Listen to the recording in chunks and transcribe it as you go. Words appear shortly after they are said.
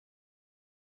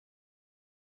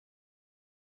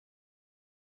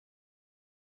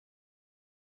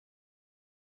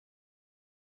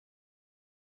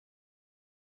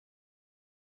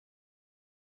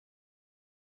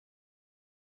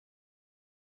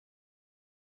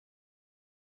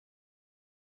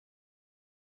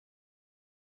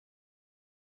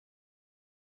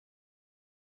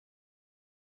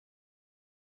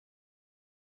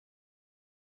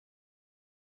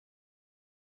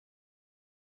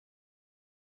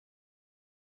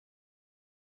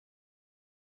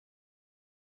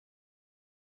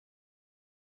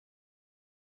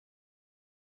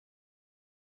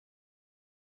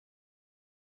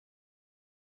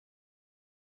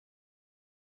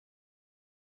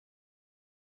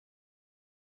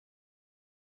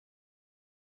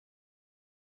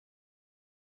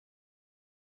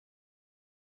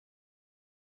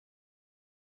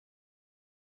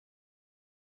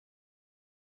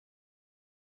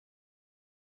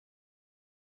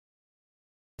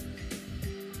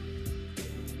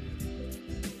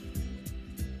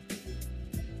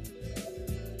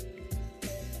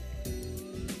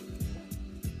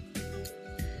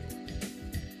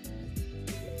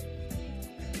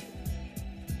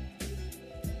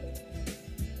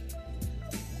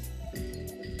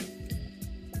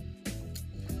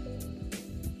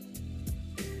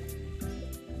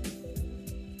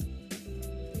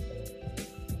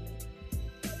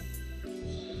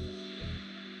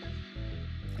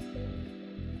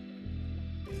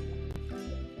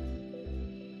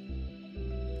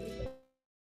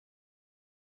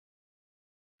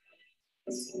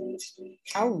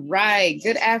All right.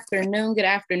 Good afternoon. Good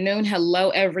afternoon. Hello,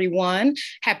 everyone.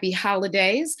 Happy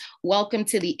holidays. Welcome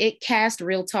to the ItCast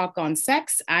Real Talk on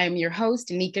Sex. I am your host,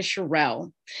 Nika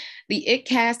Sherrill. The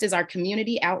ItCast is our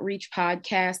community outreach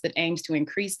podcast that aims to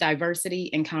increase diversity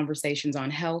in conversations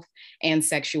on health and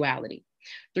sexuality.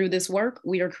 Through this work,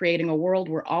 we are creating a world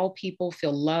where all people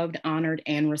feel loved, honored,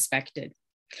 and respected.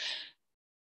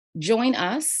 Join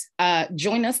us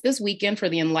this weekend for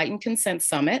the Enlightened Consent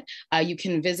Summit. You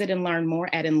can visit and learn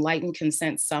more at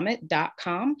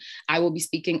enlightenedconsentsummit.com. I will be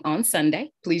speaking on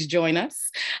Sunday. Please join us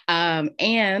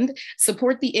and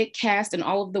support the ItCast and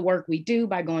all of the work we do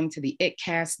by going to the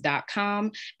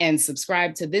itcast.com and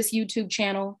subscribe to this YouTube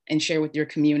channel and share with your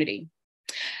community.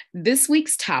 This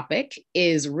week's topic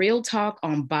is Real Talk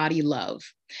on Body Love.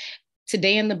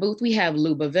 Today in the booth, we have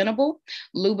Luba Venable.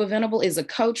 Luba Venable is a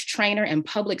coach, trainer, and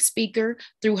public speaker.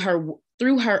 Through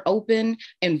her open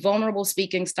and vulnerable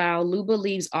speaking style, Luba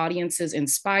leaves audiences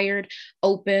inspired,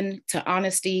 open to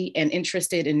honesty, and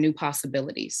interested in new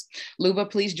possibilities. Luba,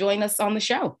 please join us on the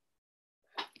show.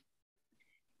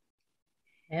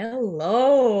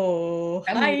 Hello.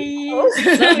 Hi.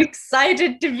 So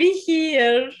excited to be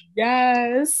here.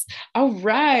 Yes. All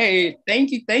right.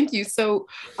 Thank you. Thank you. So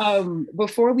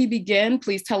before we begin,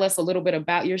 please tell us a little bit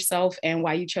about yourself and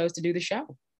why you chose to do the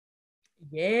show.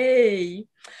 Yay.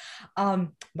 My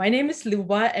name is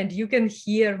Luba, and you can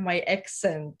hear my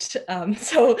accent.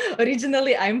 So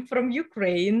originally I'm from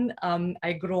Ukraine.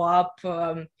 I grew up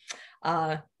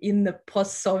in the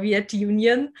post-Soviet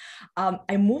Union.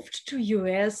 I moved to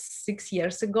US 6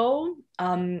 years ago.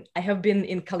 I have been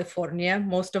in California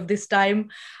most of this time.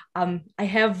 I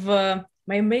have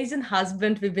my amazing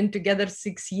husband. We've been together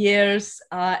 6 years,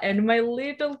 and my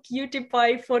little cutie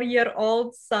pie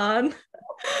 4-year-old son.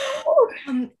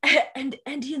 And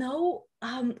you know,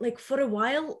 like for a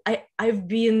while, I've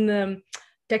been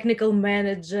technical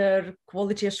manager,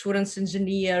 quality assurance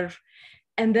engineer.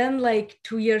 And then like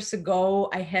 2 years ago,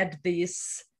 I had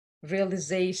this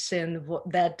realization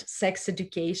that sex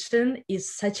education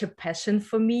is such a passion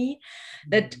for me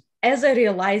that as I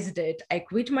realized it, I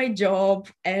quit my job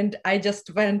and I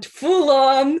just went full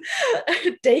on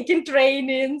taking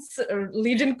trainings,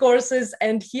 leading courses.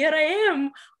 And here I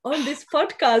am on this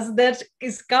podcast that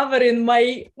is covering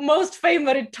my most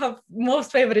favorite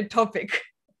topic.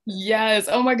 Yes.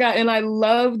 Oh my God. And I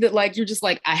love that, like, you're just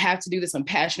like, I have to do this. I'm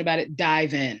passionate about it.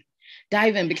 Dive in,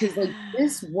 because like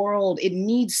this world, it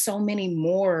needs so many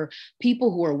more people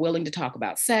who are willing to talk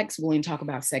about sex, willing to talk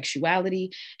about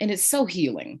sexuality. And it's so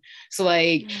healing. So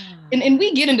like, and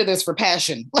we get into this for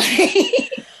passion.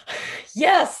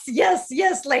 Yes.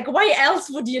 Like, why else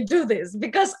would you do this?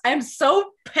 Because I'm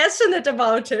so passionate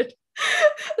about it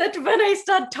that when I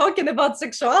start talking about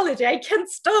sexuality, I can't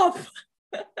stop.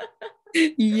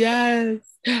 Yes.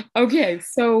 Okay.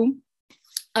 So,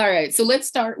 all right. So let's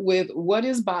start with, what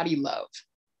is body love?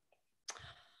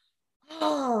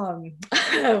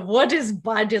 What is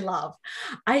body love?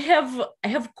 I have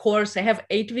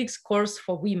 8 weeks course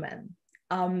for women,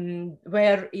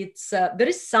 where it's there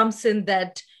is something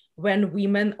that when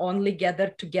women only gather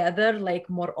together, like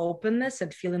more openness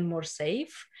and feeling more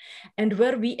safe, and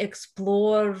where we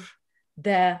explore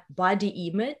the body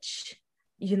image,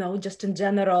 you know, just in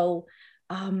general,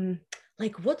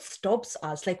 like what stops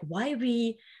us, like why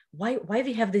we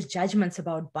have these judgments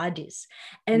about bodies.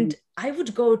 And I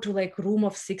would go to like room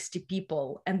of 60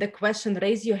 people and the question,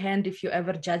 raise your hand if you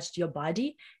ever judged your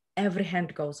body. Every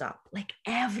hand goes up, like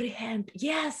every hand.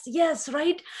 Yes,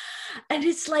 right. And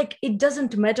it's like, it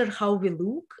doesn't matter how we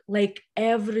look, like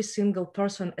every single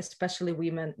person, especially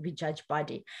women, we judge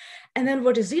body. And then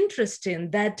what is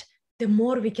interesting, that the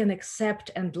more we can accept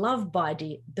and love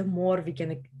body, the more we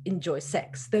can enjoy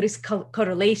sex. There is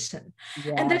correlation.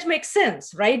 Yeah. And that makes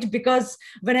sense, right? Because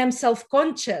when I'm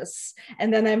self-conscious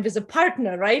and then I'm with a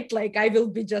partner, right? Like I will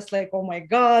be just like, oh my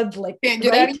God, like, can't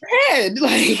get out of your head.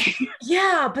 Like,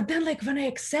 yeah, but then like when I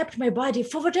accept my body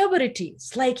for whatever it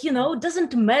is, like, you know, it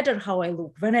doesn't matter how I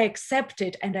look. When I accept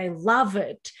it and I love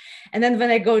it. And then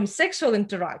when I go in sexual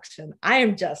interaction, I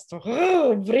am just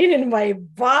bringing my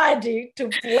body to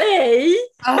play.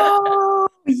 Oh,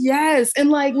 yes. And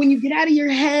like when you get out of your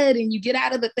head and you get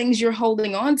out of the things you're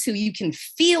holding on to, you can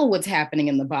feel what's happening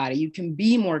in the body. You can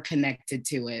be more connected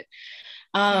to it.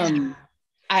 Yeah.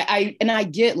 I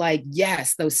get like,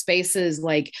 yes, those spaces,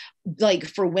 like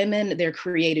for women, they're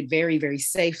created very, very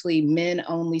safely. Men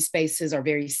only spaces are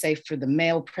very safe for the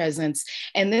male presence.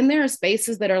 And then there are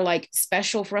spaces that are like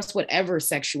special for us, whatever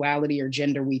sexuality or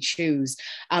gender we choose,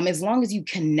 as long as you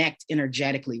connect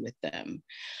energetically with them.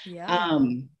 Yeah.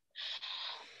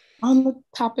 On the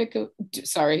topic of,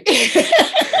 sorry.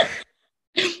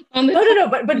 On the No.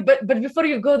 But before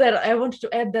you go there, I wanted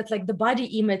to add that like the body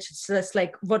image is just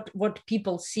like what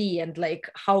people see and like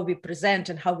how we present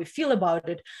and how we feel about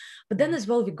it. But then as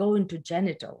well, we go into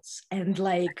genitals and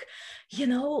like,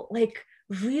 like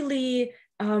really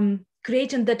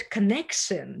creating that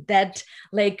connection that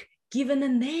like given a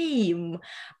name,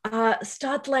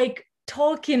 start like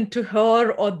talking to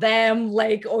her or them,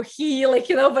 like, or he, like,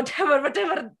 whatever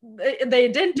they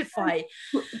identify.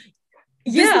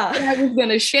 This is Yeah. what I was going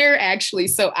to share actually.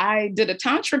 So I did a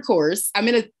Tantra course. I'm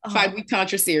in a 5-week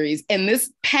Tantra series. And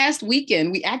this past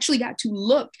weekend, we actually got to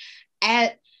look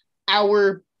at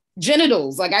our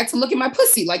genitals. Like I had to look at my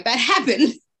pussy, like that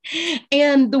happened.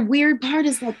 And the weird part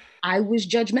is like, I was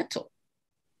judgmental.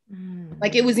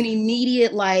 Like it was an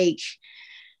immediate like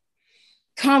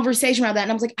conversation around that.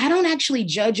 And I was like, I don't actually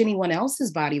judge anyone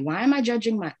else's body. Why am I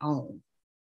judging my own?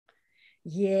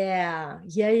 Yeah.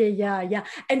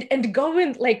 And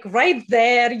going like right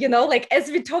there, like as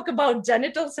we talk about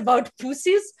genitals, about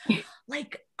pussies,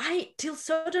 like I till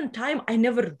certain time I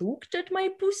never looked at my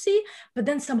pussy, but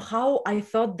then somehow I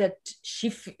thought that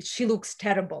she looks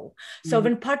terrible. So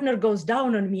when partner goes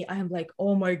down on me, I'm like,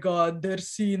 oh my God, they're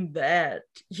seeing that,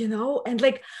 and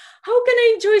like, how can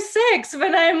I enjoy sex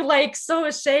when I'm like so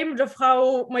ashamed of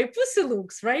how my pussy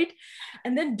looks, right?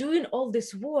 And then doing all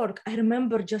this work, I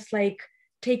remember just like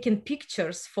taking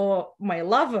pictures for my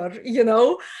lover,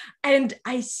 and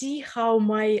I see how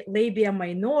my labia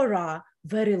minora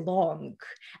very long,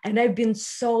 and I've been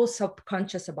so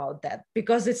subconscious about that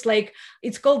because it's like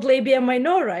it's called labia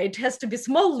minora, it has to be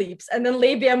small lips, and then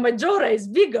labia majora is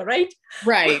bigger, right?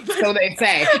 Right. But, so they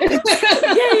say.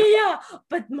 yeah,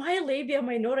 but my labia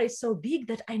minora is so big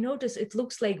that I notice it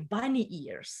looks like bunny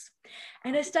ears,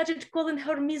 and I started calling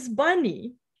her Miss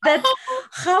Bunny. That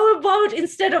how about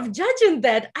instead of judging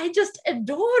that, I just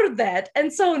adore that.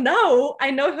 And so now I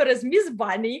know her as Miss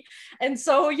Bunny. And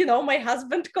so, my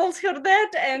husband calls her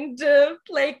that. And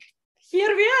like,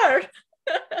 here we are.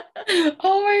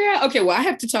 Oh my God. Okay. Well, I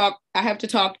have to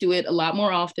talk to it a lot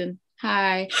more often.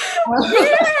 Hi.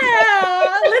 Yeah.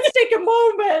 Let's take a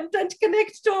moment and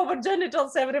connect to our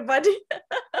genitals, everybody.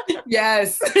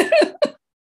 Yes.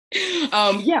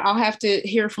 Yeah, I'll have to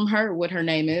hear from her what her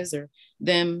name is, or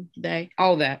them, they,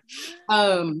 all that.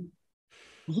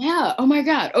 Yeah. Oh my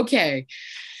God. Okay.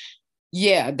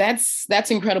 Yeah,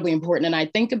 that's incredibly important. And I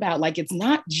think about like it's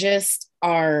not just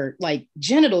our like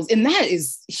genitals, and that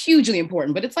is hugely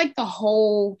important, but it's like the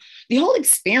whole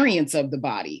experience of the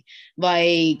body.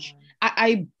 Like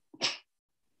I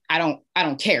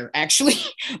don't care actually,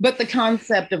 but the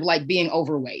concept of like being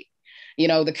overweight,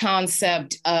 the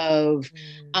concept of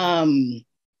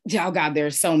oh God,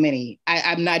 there's so many.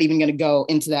 I'm not even going to go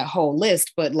into that whole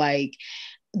list, but like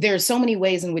there's so many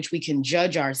ways in which we can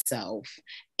judge ourselves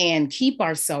and keep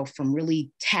ourselves from really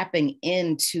tapping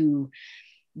into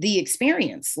the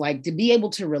experience, like to be able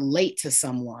to relate to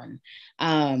someone.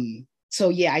 So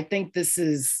yeah, I think this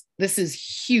is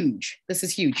huge. This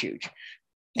is huge.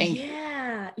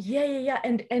 Yeah.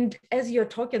 And as you're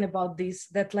talking about this,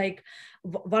 that like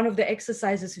one of the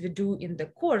exercises we do in the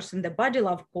course, in the body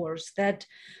love course, that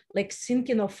like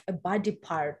thinking of a body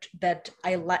part that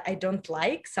I don't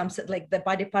like, something like the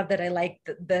body part that I like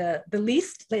the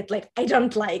least, like I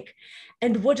don't like,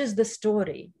 and what is the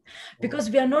story? Because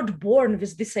we are not born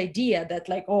with this idea that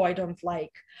like, oh, I don't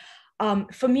like.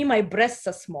 For me, my breasts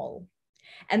are small.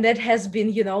 And that has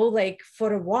been, like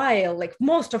for a while, like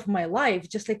most of my life,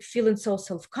 just like feeling so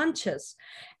self-conscious.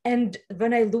 And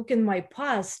when I look in my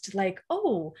past, like,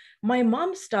 oh, my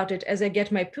mom started, as I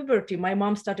get my puberty, my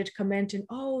mom started commenting,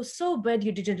 oh, so bad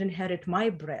you didn't inherit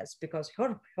my breasts because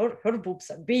her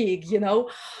boobs are big,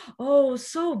 oh,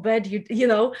 so bad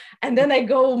and then I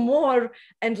go more,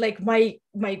 and like my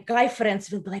guy friends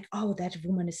will be like, oh, that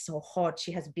woman is so hot,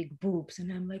 she has big boobs,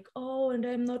 and I'm like, oh, and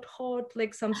I'm not hot,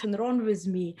 like something wrong with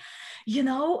me,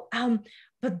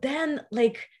 but then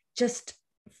like just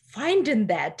finding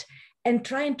that and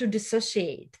trying to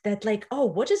dissociate that, like, oh,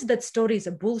 what if that story is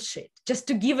a bullshit? Just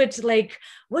to give it like,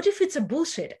 what if it's a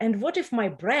bullshit? And what if my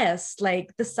breasts,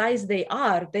 like the size they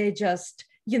are, they're just,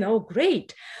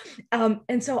 great.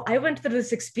 And so I went through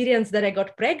this experience that I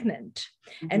got pregnant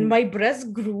and my breasts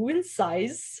grew in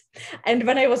size. And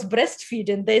when I was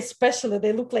breastfeeding,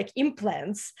 they look like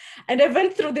implants. And I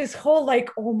went through this whole like,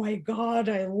 oh my God,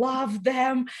 I love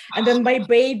them. And then my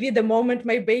baby, the moment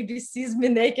my baby sees me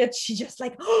naked, she just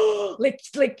like, oh, like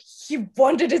he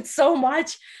wanted it so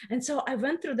much. And so I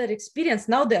went through that experience.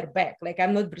 Now they're back. Like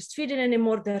I'm not breastfeeding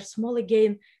anymore. They're small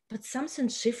again. But something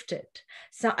shifted.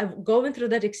 So I'm going through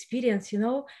that experience,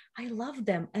 I love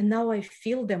them. And now I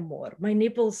feel them more. My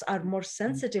nipples are more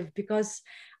sensitive because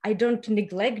I don't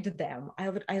neglect them.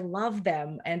 I love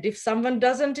them. And if someone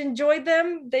doesn't enjoy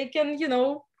them, they can,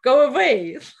 go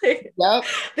away. Yep.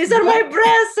 These are my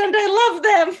breasts and I love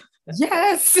them.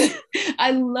 Yes,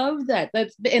 I love that.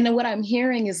 And then what I'm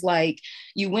hearing is like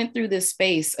you went through this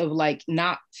space of like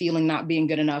not being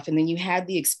good enough. And then you had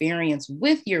the experience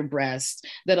with your breasts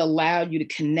that allowed you to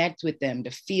connect with them,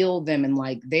 to feel them and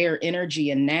like their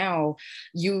energy. And now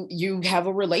you have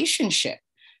a relationship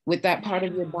with that part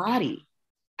of your body.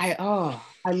 I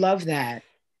love that.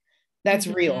 That's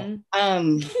real.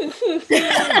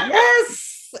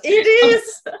 Yes, it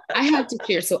is. I have to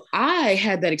share. So I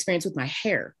had that experience with my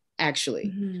hair,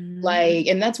 actually. Like,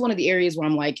 and that's one of the areas where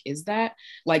I'm like, is that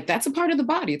like, that's a part of the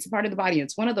body. It's a part of the body.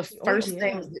 It's one of the first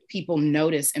things that people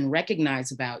notice and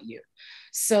recognize about you.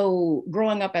 So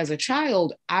growing up as a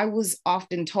child, I was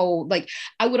often told, like,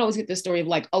 I would always get the story of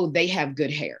like, oh, they have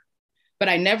good hair. But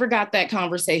I never got that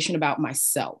conversation about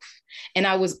myself. And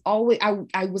I was always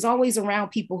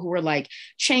around people who were like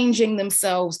changing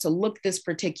themselves to look this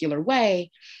particular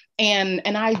way. And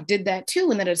I did that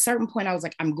too. And then at a certain point, I was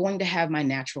like, I'm going to have my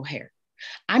natural hair.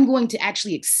 I'm going to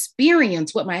actually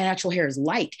experience what my natural hair is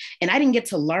like. And I didn't get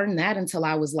to learn that until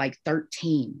I was like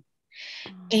 13.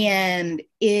 And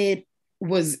it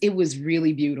was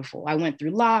really beautiful. I went through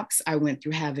locks. I went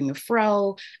through having a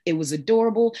fro. It was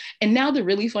adorable. And now the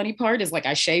really funny part is like,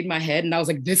 I shaved my head and I was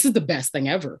like, this is the best thing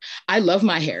ever. I love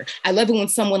my hair. I love it when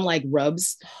someone like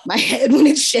rubs my head when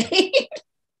it's shaved.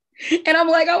 And I'm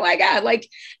like, oh my God, like,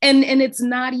 and it's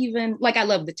not even like, I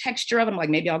love the texture of it. I'm like,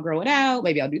 maybe I'll grow it out.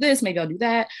 Maybe I'll do this, maybe I'll do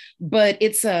that. But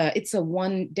it's a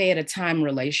one day at a time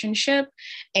relationship.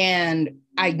 And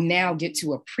I now get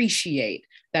to appreciate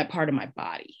that part of my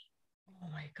body. Oh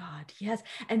my God, yes.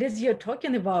 And as you're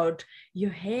talking about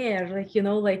your hair, like,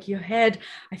 like your head,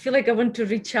 I feel like I want to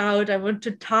reach out, I want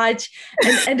to touch,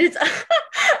 and it's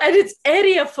and it's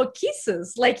area for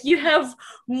kisses. Like you have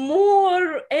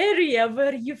more area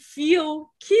where you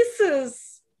feel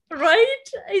kisses, right?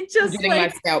 It's just getting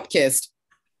like my scalp kissed.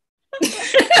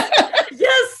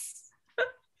 Yes.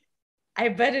 I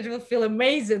bet it will feel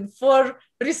amazing for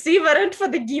receiver and for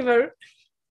the giver.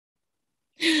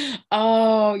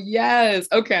 Oh, yes.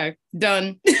 Okay,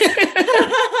 done.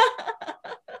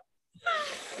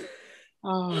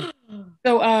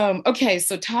 Okay,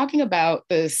 so talking about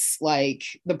this, like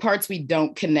the parts we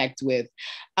don't connect with,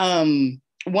 one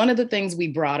of the things we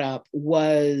brought up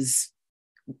was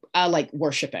like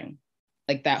worshiping,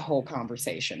 like that whole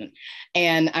conversation.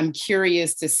 And I'm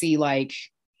curious to see, like,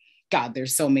 God,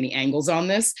 there's so many angles on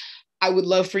this. I would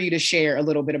love for you to share a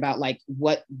little bit about like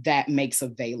what that makes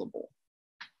available.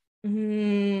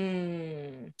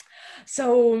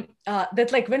 So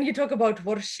that like when you talk about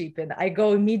worshiping, I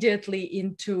go immediately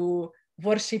into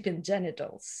worshiping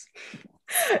genitals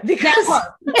because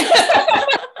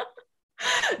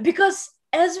because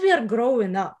as we are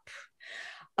growing up,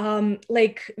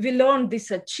 like we learn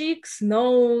these are cheeks,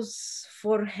 nose,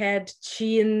 forehead,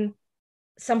 chin.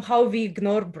 Somehow we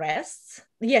ignore breasts.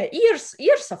 Yeah, ears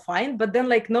are fine, but then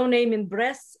like no name in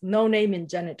breasts, no name in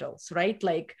genitals, right?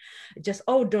 Like just,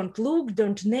 oh, don't look,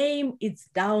 don't name, it's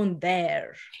down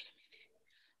there.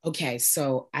 Okay,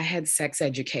 so I had sex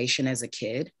education as a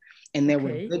kid, and there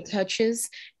were good touches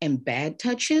and bad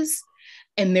touches,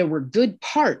 and there were good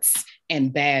parts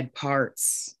and bad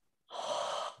parts.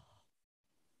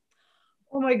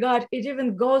 Oh my God, it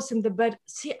even goes in the bed.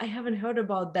 See, I haven't heard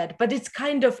about that, but it's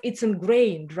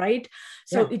ingrained, right?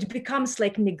 So it becomes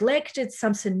like neglected,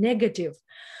 something negative.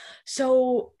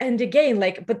 So, and again,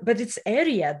 like, but it's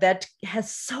area that has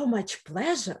so much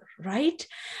pleasure, right?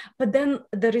 But then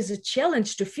there is a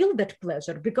challenge to feel that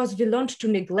pleasure because we learned to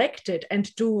neglect it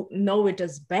and to know it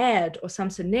as bad or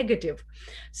something negative.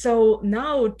 So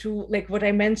now to like what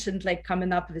I mentioned, like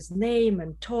coming up with name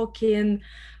and talking,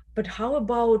 but how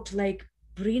about like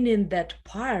bringing that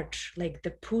part, like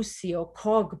the pussy or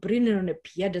cock, bringing on a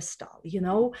pedestal,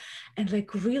 and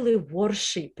like really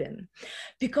worshiping.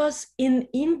 Because in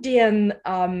Indian,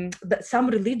 some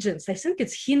religions, I think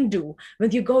it's Hindu,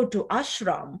 when you go to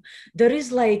ashram, there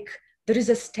is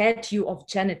a statue of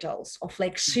genitals, of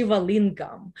like Shiva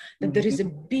Lingam, that there is a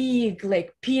big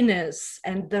like penis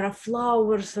and there are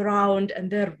flowers around and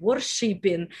they're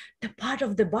worshiping the part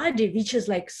of the body, which is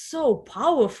like so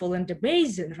powerful and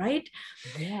amazing, right?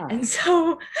 Yeah. And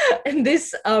so, and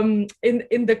this,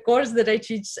 in the course that I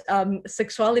teach,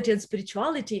 sexuality and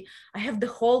spirituality, I have the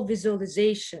whole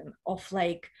visualization of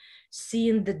like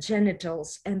seeing the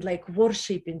genitals and like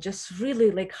worshiping, just really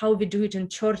like how we do it in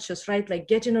churches, right? Like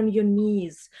getting on your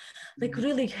knees, like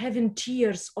really having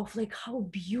tears of like how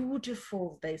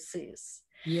beautiful this is.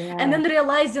 Yeah. And then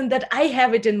realizing that I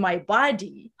have it in my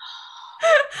body.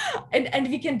 and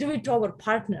we can do it to our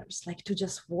partners, like to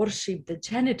just worship the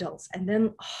genitals. And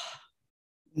then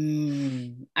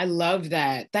I love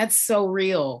that. That's so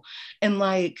real. And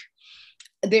like,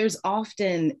 there's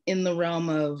often in the realm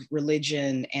of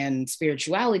religion and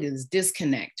spirituality this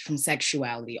disconnect from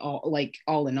sexuality,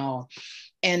 all in all.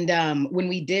 And when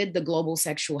we did the Global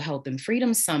Sexual Health and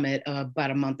Freedom Summit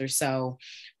about a month or so,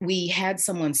 we had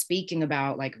someone speaking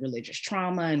about like religious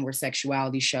trauma and where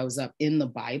sexuality shows up in the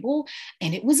Bible.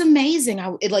 And it was amazing.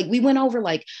 We went over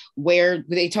like where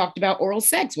they talked about oral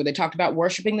sex, where they talked about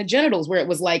worshiping the genitals, where it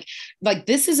was like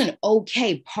this is an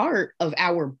okay part of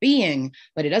our being,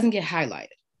 but it doesn't get highlighted.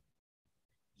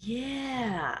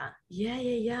 Yeah.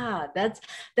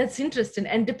 That's interesting.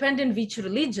 And depending which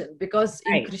religion, because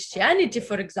in Christianity,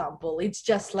 for example, it's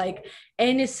just like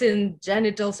anything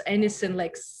genitals, anything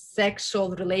like sexual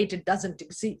related doesn't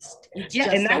exist. It's just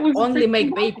and that like only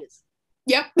make babies.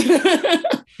 Yep.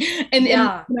 and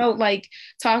like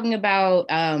talking about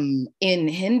in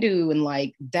Hindu and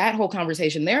like that whole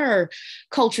conversation, there are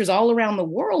cultures all around the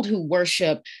world who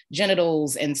worship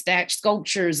genitals and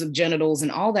sculptures of genitals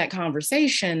and all that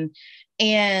conversation.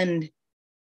 And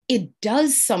it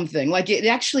does something, like it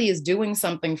actually is doing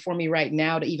something for me right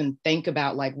now to even think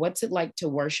about like, what's it like to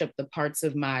worship the parts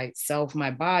of myself,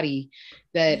 my body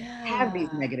that have these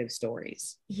negative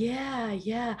stories.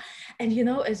 Yeah. And,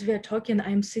 as we're talking,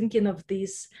 I'm thinking of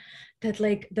this, that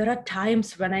like, there are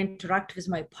times when I interact with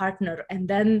my partner and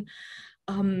then,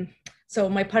 so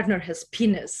my partner has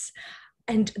penis.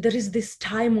 And there is this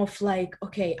time of like,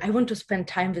 okay, I want to spend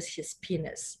time with his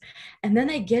penis. And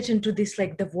then I get into this,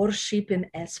 like the worshiping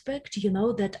aspect,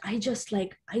 that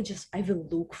I will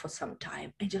look for some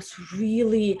time. I just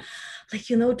really like,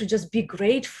 to just be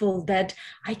grateful that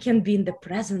I can be in the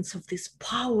presence of this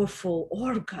powerful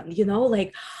organ,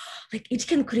 like it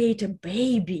can create a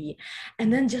baby.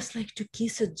 And then just like to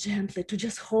kiss it gently, to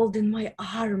just hold in my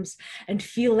arms and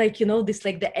feel like, this,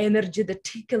 like the energy, the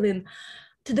tickling,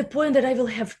 to the point that I will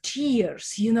have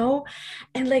tears,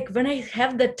 and like when I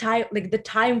have the time, like the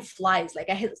time flies,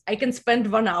 like I can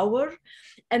spend 1 hour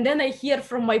and then I hear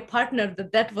from my partner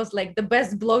that was like the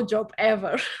best blowjob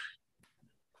ever.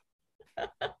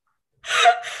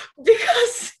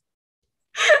 because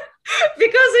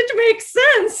it makes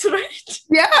sense, right?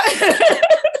 Yeah.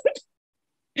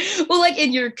 Well, like,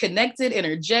 and you're connected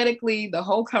energetically, the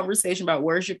whole conversation about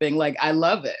worshiping, like, I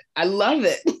love it.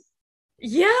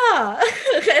 Yeah.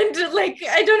 And like,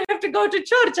 I don't have to go to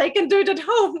church. I can do it at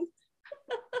home.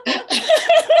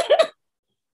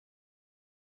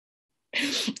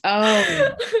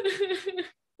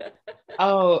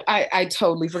 I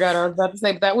totally forgot what I was about to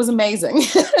say, but that was amazing.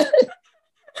 It's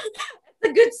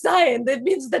a good sign. That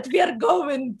means that we are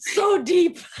going so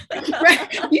deep.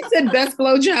 Right. You said best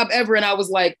blowjob ever, and I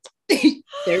was like, there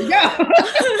you go.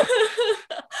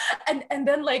 And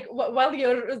then like while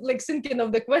you're like thinking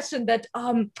of the question that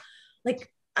like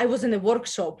I was in a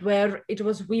workshop where it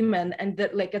was women, and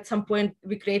that like at some point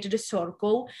we created a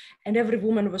circle and every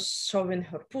woman was showing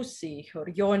her pussy, her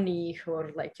yoni,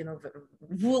 her like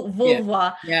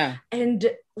vulva. Yeah. And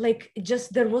like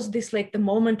just there was this like the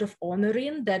moment of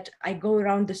honoring that I go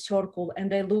around the circle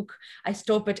and I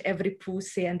stop at every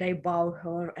pussy and I bow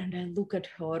her and I look at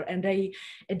her and I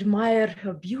admire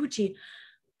her beauty.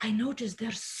 I noticed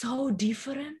they're so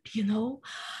different,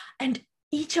 and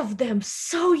each of them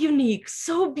so unique,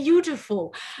 so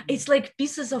beautiful. It's like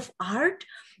pieces of art.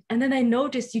 And then I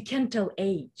noticed you can't tell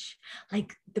age.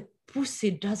 Like the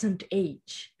pussy doesn't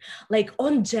age. Like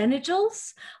on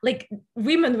genitals, like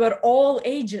women were all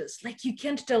ages. Like you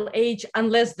can't tell age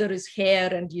unless there is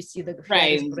hair and you see the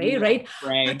hair is gray, right?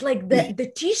 But like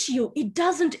the tissue, it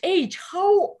doesn't age.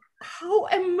 How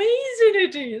amazing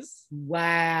it is.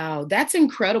 Wow, that's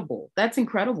incredible.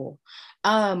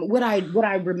 What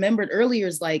I remembered earlier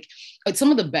is like some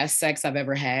of the best sex I've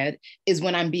ever had is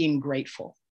when I'm being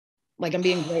grateful. Like I'm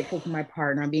being grateful for my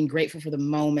partner. I'm being grateful for the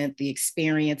moment, the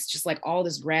experience, just like all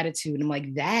this gratitude. I'm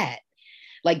like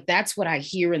that's what I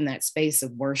hear in that space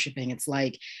of worshiping. It's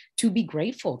like to be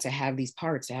grateful to have these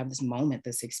parts, to have this moment,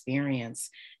 this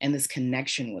experience, and this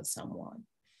connection with someone.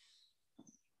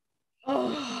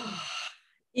 Oh,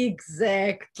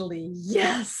 exactly.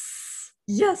 Yes.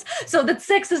 So that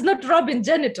sex is not rubbing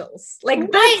genitals.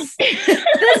 Like that's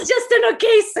just an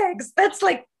okay sex. That's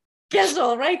like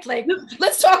casual, right? Like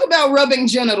let's talk about rubbing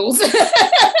genitals.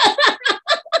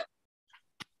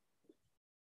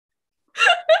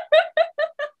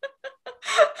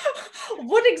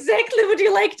 What exactly would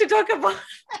you like to talk about?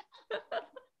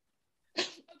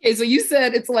 Okay, so you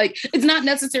said it's like, it's not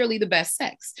necessarily the best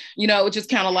sex, it's just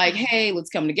kind of like, hey,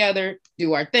 let's come together,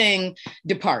 do our thing,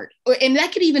 depart. And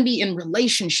that could even be in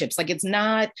relationships. Like it's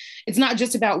not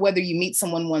just about whether you meet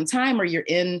someone one time or you're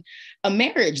in a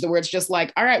marriage where it's just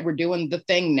like, all right, we're doing the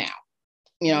thing now,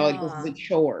 like this is a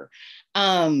chore.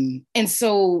 And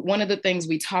so one of the things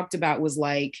we talked about was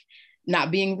like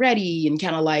not being ready and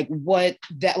kind of like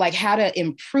how to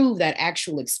improve that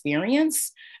actual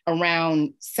experience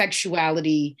around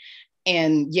sexuality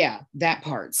and that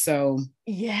part. So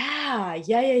yeah.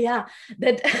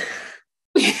 That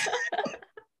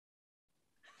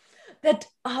that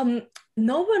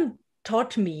no one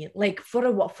taught me, like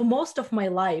for most of my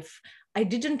life, I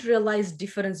didn't realize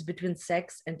difference between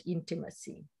sex and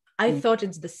intimacy. I thought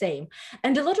it's the same.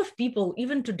 And a lot of people,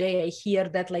 even today, I hear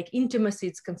that like intimacy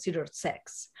is considered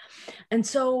sex. And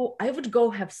so I would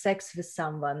go have sex with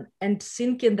someone and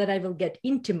thinking that I will get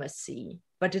intimacy,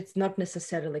 but it's not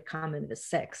necessarily coming with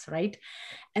sex, right?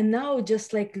 And now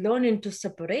just like learning to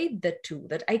separate the two,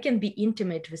 that I can be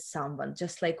intimate with someone,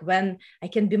 just like when I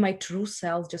can be my true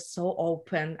self, just so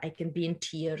open, I can be in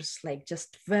tears, like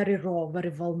just very raw,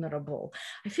 very vulnerable.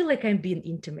 I feel like I'm being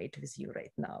intimate with you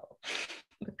right now.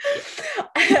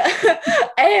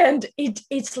 And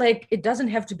it's like it doesn't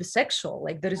have to be sexual,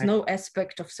 like there is no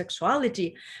aspect of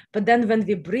sexuality, but then when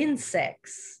we bring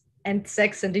sex and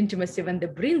intimacy, when they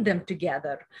bring them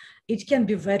together, it can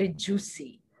be very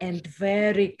juicy and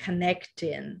very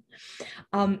connecting.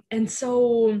 And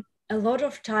so a lot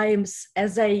of times,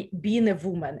 as I being a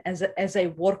woman, as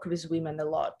I work with women a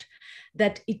lot,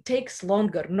 that it takes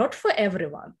longer, not for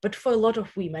everyone, but for a lot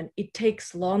of women, it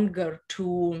takes longer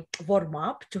to warm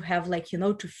up, to have like,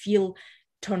 to feel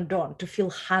turned on, to feel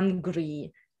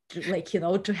hungry, to like,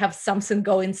 to have something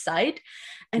go inside.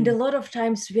 And a lot of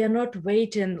times we are not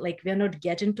waiting, like we are not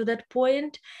getting to that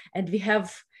point, and we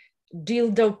have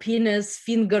dildo, penis,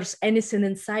 fingers, anything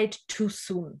inside too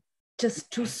soon.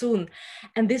 Just too soon.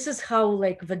 And this is how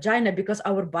like vagina, because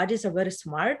our bodies are very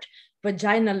smart,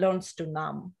 vagina learns to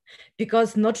numb,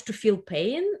 because not to feel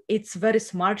pain, it's very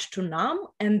smart to numb.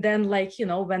 And then like,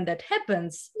 when that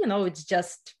happens, it's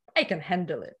just, I can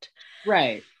handle it.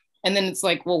 Right. And then it's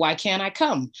like, well, why can't I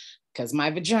come? Because my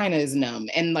vagina is numb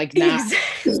and like not.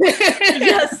 yes. And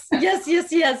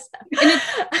it's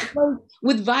like,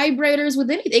 with vibrators, with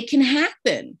anything, it can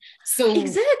happen. So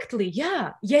exactly,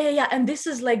 yeah. And this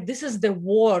is the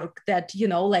work that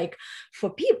like for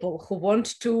people who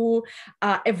want to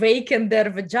awaken their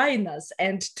vaginas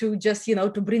and to just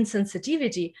to bring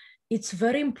sensitivity. It's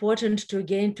very important to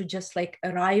again to just like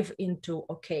arrive into,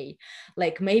 okay,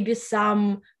 like maybe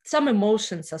some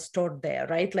emotions are stored there,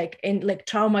 right? Like, and like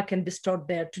trauma can be stored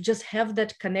there, to just have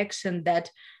that connection that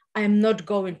I'm not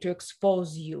going to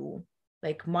expose you,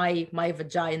 like my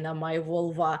vagina, my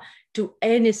vulva, to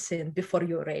anything before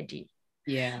you're ready.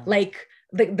 Yeah. Like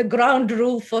the ground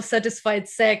rule for satisfied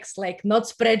sex, like not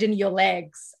spreading your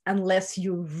legs unless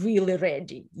you're really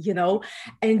ready,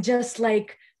 and just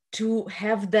like to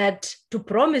have that, to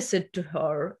promise it to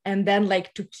her, and then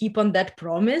like to keep on that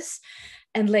promise,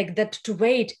 and like that to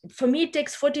wait. For me it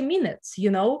takes 40 minutes,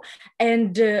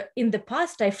 and in the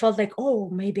past I felt like, oh,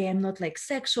 maybe I'm not like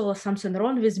sexual or something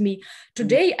wrong with me.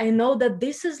 Today I know that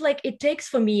this is like it takes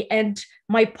for me, and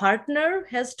my partner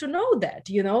has to know that,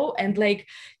 and like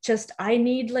just I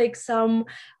need like some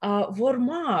warm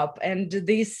up and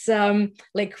this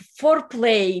like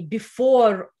foreplay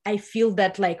before I feel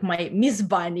that like my Miss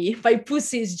Bunny, my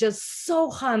pussy is just so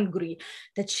hungry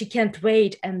that she can't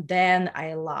wait, and then I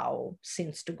allow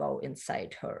things to go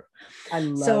inside her.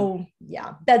 So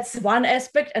yeah, that's one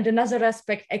aspect. And another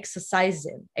aspect,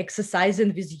 exercising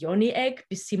with yoni egg,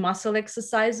 PC muscle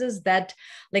exercises, that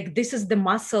like this is the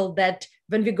muscle that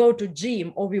when we go to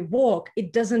gym or we walk,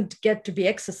 it doesn't get to be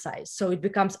exercised. So it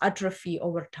becomes atrophy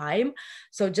over time.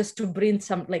 So just to bring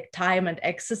some like time and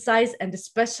exercise, and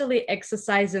especially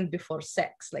exercising before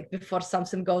sex, like before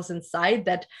something goes inside,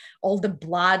 that all the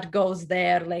blood goes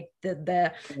there, like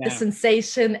the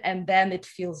sensation, and then it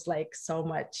feels like so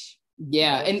much.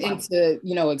 Yeah. And to,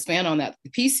 expand on that, the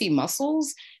PC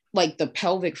muscles, like the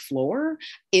pelvic floor,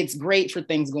 it's great for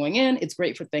things going in, it's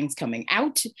great for things coming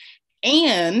out.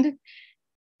 And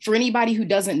for anybody who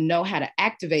doesn't know how to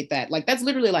activate that, like that's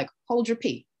literally like hold your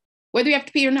pee, whether you have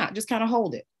to pee or not, just kind of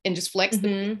hold it and just flex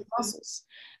the muscles.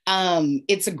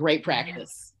 It's a great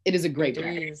practice. It is a great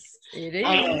practice. It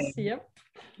is. Yep.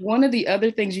 One of the other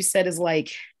things you said is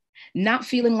like not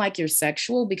feeling like you're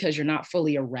sexual because you're not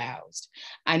fully aroused.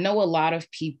 I know a lot of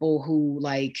people who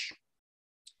like,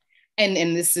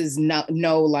 and this is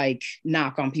no like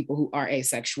knock on people who are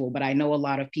asexual, but I know a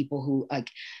lot of people who like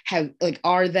have like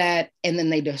are that, and then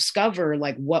they discover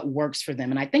like what works for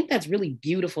them. And I think that's really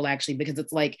beautiful actually, because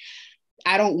it's like,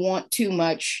 I don't want too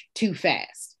much too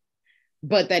fast,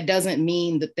 but that doesn't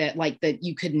mean that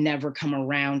you could never come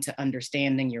around to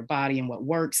understanding your body and what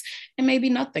works, and maybe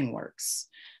nothing works.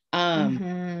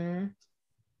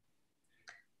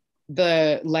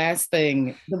 The last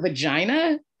thing, the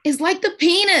vagina is like the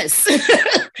penis.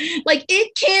 Like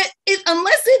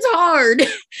unless it's hard,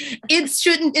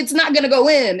 it's not going to go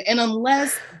in. And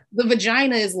unless the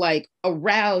vagina is like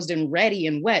aroused and ready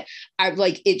and wet,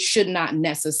 it should not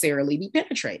necessarily be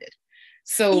penetrated.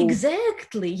 So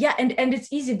exactly, yeah, and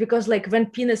it's easy because like when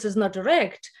penis is not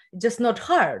erect, just not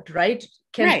hard, right?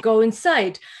 Can't go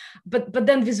inside. But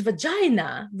then with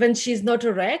vagina, when she's not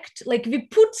erect, like we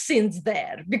put things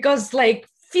there because like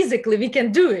physically we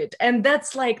can do it, and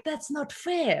that's not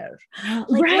fair.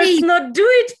 Like let's not do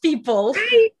it, people.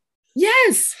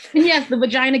 Yes, the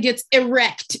vagina gets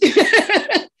erect.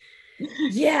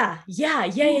 Yeah.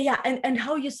 And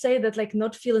how you say that, like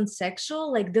not feeling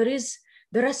sexual, like there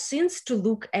are things to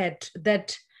look at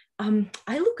that.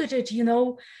 I look at it,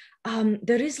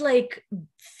 there is like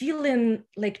feeling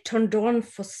like turned on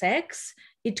for sex.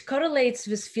 It correlates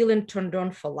with feeling turned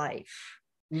on for life.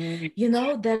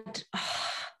 That,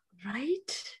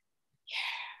 right?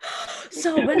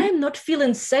 So when I'm not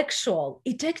feeling sexual,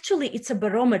 it's a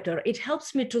barometer. It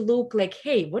helps me to look like,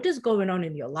 hey, what is going on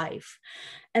in your life?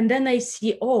 And then I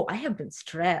see, oh, I have been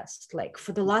stressed. Like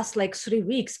for the last 3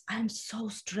 weeks, I'm so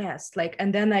stressed.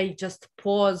 And then I just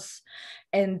pause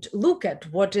and look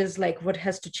at what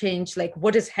has to change, like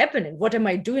what is happening? What am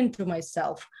I doing to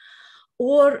myself?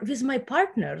 Or with my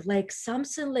partner, like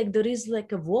something like there is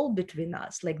like a wall between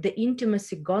us, like the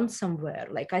intimacy gone somewhere.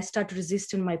 Like I start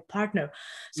resisting my partner.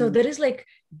 So there is like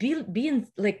being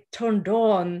like turned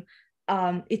on.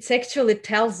 It actually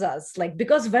tells us like,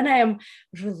 because when I am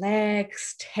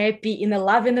relaxed, happy in a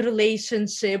loving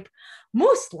relationship,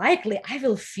 most likely I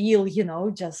will feel,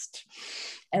 just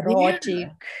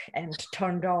erotic and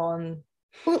turned on.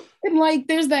 Well, and like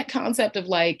there's that concept of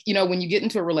like, when you get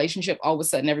into a relationship, all of a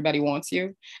sudden everybody wants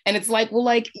you. And it's like, well,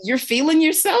 like you're feeling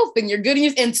yourself and you're good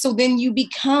and so then you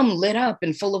become lit up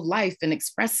and full of life and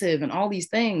expressive and all these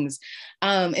things.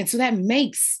 And so that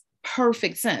makes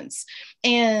perfect sense.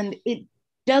 And it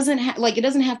doesn't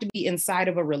have to be inside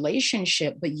of a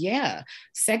relationship, but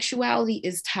sexuality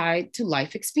is tied to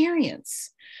life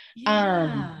experience.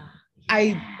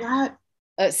 I got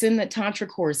in the Tantra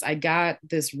course, I got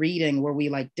this reading where we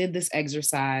like did this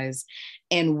exercise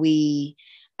and we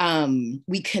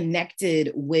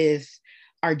connected with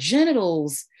our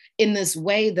genitals in this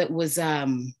way that was,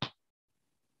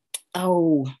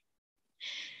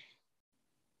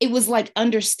 it was like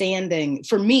understanding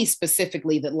for me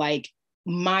specifically that like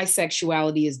my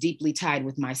sexuality is deeply tied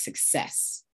with my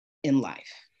success in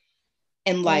life.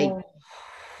 And like,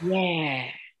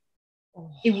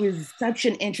 it was such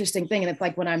an interesting thing. And it's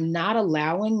like when I'm not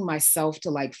allowing myself to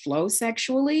like flow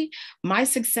sexually, my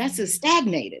success is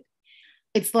stagnated.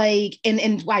 It's like,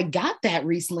 and I got that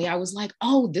recently. I was like,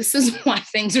 oh, this is why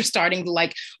things are starting to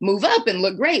like move up and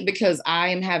look great, because I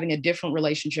am having a different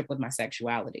relationship with my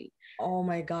sexuality. Oh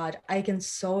my God, I can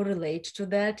so relate to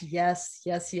that. Yes.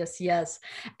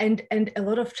 And a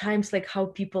lot of times, like how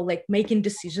people like making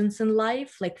decisions in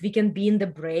life, like we can be in the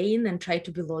brain and try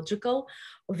to be logical,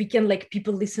 or we can like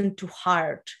people listen to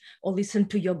heart or listen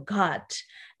to your gut.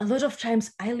 A lot of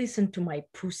times I listen to my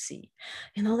pussy,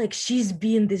 like she's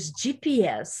being this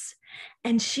GPS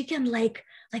and she can like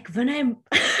when I'm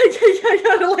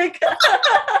like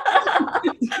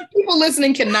people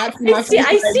listening cannot see my face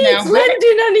I see now, it's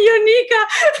landing on Yonika.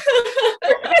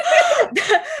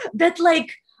 that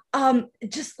like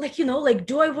just like like,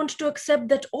 do I want to accept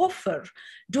that offer?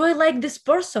 Do I like this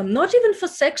person? Not even for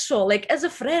sexual, like as a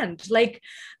friend. Like,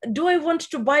 do I want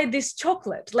to buy this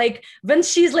chocolate? Like when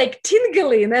she's like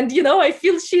tingling and I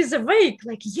feel she's awake,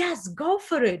 like yes, go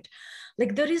for it.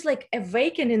 Like there is like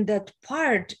awakening that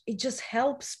part. It just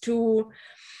helps to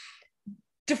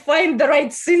find the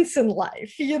right things in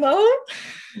life, Yes,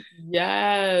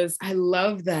 I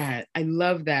love that.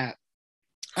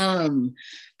 So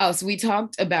we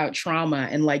talked about trauma,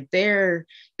 and like there's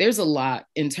a lot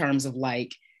in terms of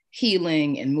like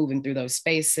healing and moving through those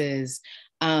spaces,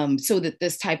 so that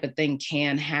this type of thing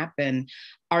can happen.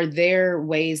 Are there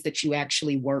ways that you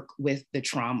actually work with the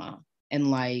trauma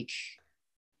and like?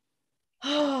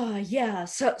 Oh yeah,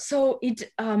 so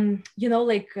it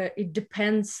it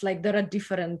depends. Like there are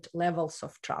different levels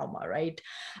of trauma, right?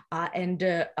 And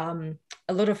a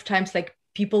lot of times, like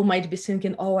people might be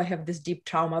thinking, oh, I have this deep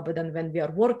trauma, but then when we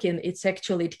are working, it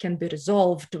can be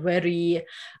resolved very,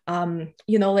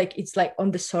 like it's like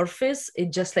on the surface,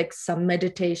 it just like some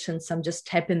meditation, some just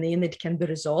tapping in, it can be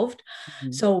resolved.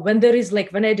 Mm-hmm. So when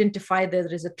I identify that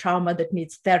there is a trauma that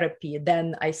needs therapy,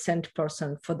 then I send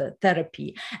person for the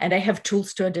therapy, and I have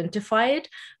tools to identify it.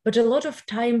 But a lot of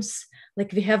times,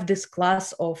 like we have this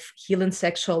class of healing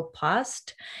sexual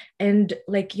past, and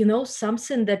like,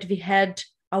 something that we had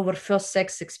our first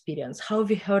sex experience, how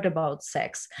we heard about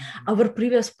sex, our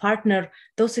previous partner,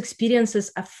 those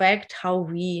experiences affect how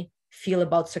we feel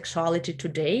about sexuality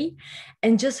today.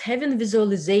 And just having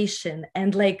visualization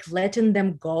and like letting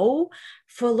them go,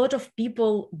 for a lot of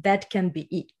people, that can be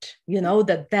it,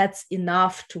 that's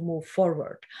enough to move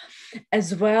forward.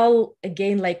 As well,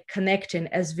 again, like connecting,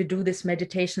 as we do these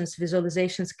meditations,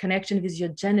 visualizations, connecting with your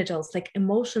genitals, like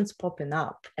emotions popping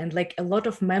up, and like a lot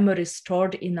of memories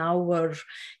stored in our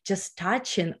just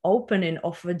touching, opening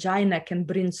of vagina can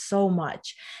bring so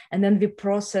much. And then we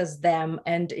process them,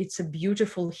 and it's a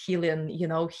beautiful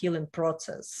healing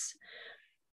process.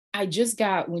 I just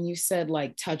got, when you said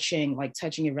like touching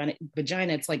your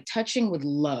vagina, it's like touching with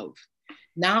love,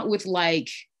 not with like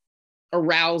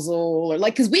arousal, or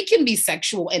like, because we can be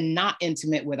sexual and not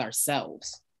intimate with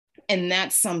ourselves. And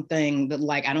that's something that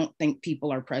like, I don't think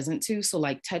people are present to. So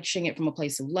like touching it from a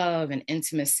place of love and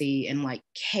intimacy and like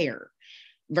care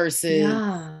versus.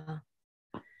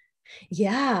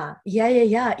 Yeah,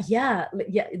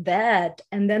 that.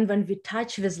 And then when we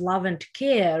touch with love and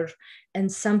care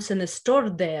and something is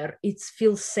stored there, it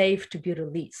feels safe to be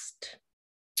released,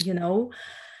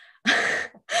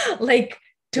 like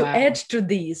to add to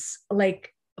this,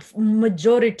 like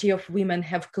majority of women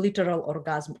have clitoral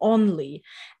orgasm only,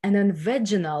 and then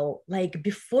vaginal, like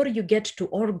before you get to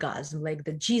orgasm, like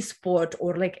the G-spot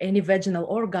or like any vaginal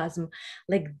orgasm,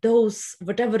 like those,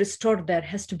 whatever is stored there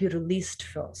has to be released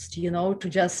first,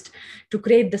 to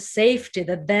create the safety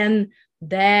that then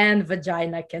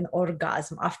vagina can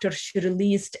orgasm after she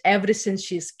released everything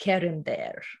she's carrying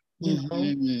there,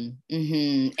 and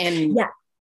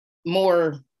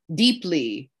more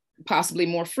deeply, possibly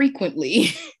more frequently.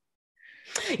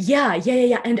 Yeah.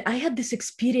 And I had this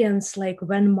experience like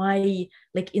when my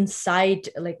inside,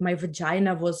 like my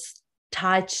vagina was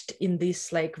touched in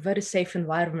this like very safe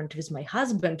environment with my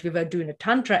husband. We were doing a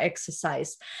tantra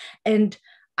exercise, and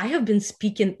I have been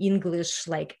speaking English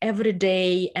like every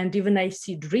day, and even I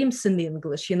see dreams in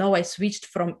English. I switched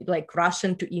from like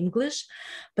Russian to English,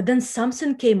 but then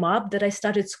something came up that I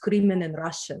started screaming in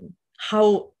Russian.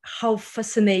 How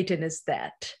fascinating is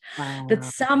that? Wow. That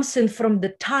something from the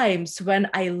times when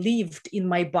I lived in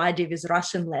my body with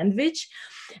Russian language,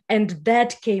 and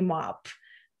that came up,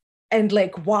 and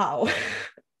like, wow,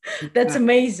 that's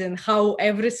amazing how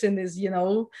everything is,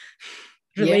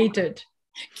 related. Yeah.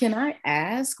 Can I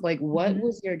ask, like, what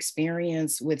was your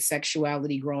experience with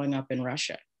sexuality growing up in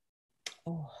Russia?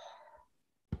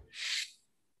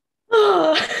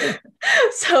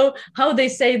 So how they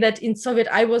say that in Soviet,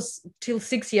 I was till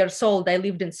 6 years old, I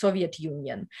lived in Soviet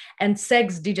Union, and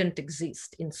sex didn't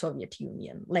exist in Soviet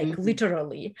Union, like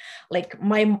literally. Like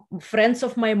my friends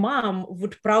of my mom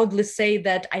would proudly say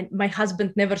that my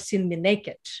husband never seen me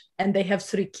naked, and they have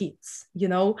 3 kids,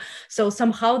 So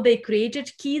somehow they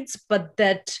created kids, but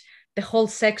that the whole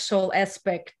sexual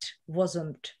aspect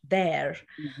wasn't there.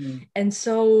 And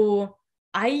so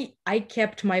I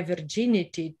kept my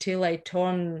virginity till I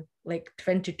turned like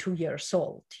 22 years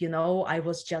old. I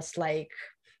was just like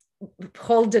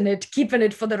holding it, keeping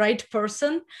it for the right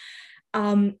person.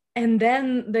 And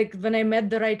then like when I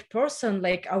met the right person,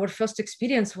 like our first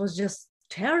experience was just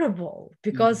terrible,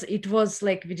 because it was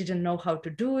like we didn't know how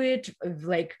to do it.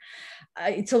 Like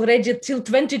it's already till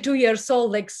 22 years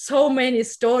old, like so many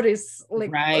stories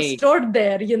like stored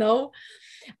there,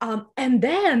 and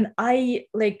then I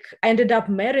ended up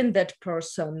marrying that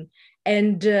person,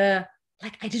 and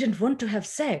like I didn't want to have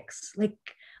sex. Like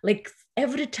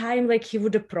every time like he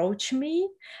would approach me,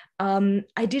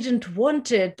 I didn't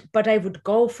want it, but I would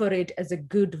go for it as a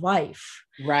good wife.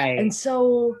 Right. And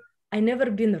so I never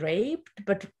been raped,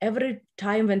 but every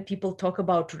time when people talk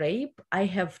about rape, I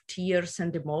have tears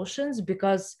and emotions,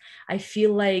 because I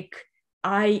feel like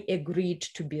I agreed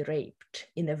to be raped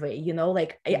in a way,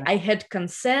 like I had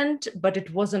consent, but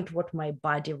it wasn't what my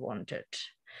body wanted.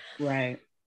 Right.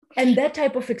 And that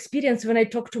type of experience, when I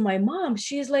talk to my mom,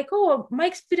 she's like, oh, my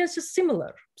experience is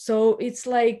similar. So it's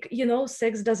like,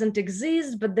 sex doesn't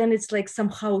exist, but then it's like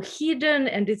somehow hidden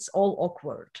and it's all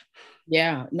awkward.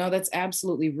 Yeah, no, that's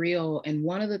absolutely real. And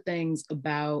one of the things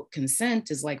about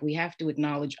consent is like we have to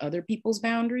acknowledge other people's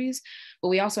boundaries, but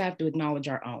we also have to acknowledge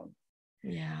our own.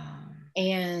 Yeah.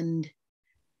 And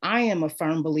I am a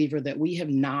firm believer that we have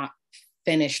not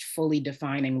finished fully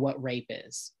defining what rape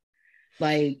is.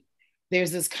 Like,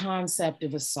 there's this concept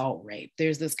of assault rape.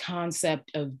 There's this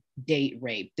concept of date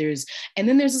rape. And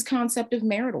then there's this concept of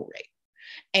marital rape.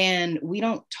 And we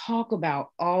don't talk about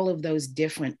all of those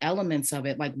different elements of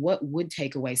it, like what would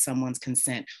take away someone's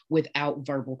consent without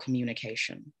verbal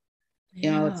communication. You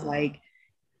know, it's like,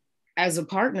 as a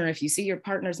partner, if you see your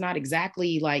partner's not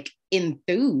exactly like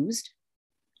enthused,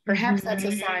 perhaps that's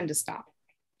a sign to stop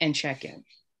and check in.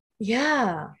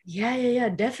 Yeah,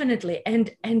 definitely.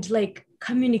 And like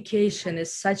communication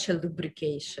is such a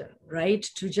lubrication, right?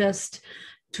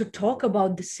 To talk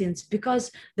about the sins, because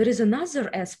there is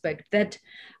another aspect that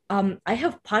I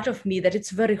have part of me that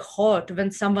it's very hard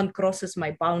when someone crosses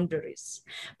my boundaries,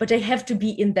 but I have to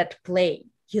be in that play.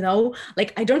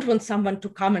 Like I don't want someone to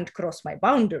come and cross my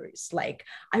boundaries. Like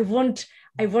I want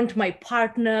my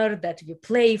partner that be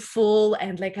playful,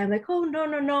 and like I'm like, oh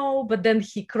no, but then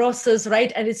he crosses,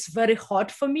 right? And it's very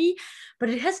hard for me, but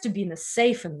it has to be in a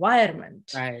safe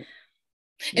environment. Right.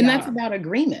 And that's about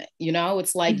agreement.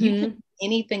 It's like you can do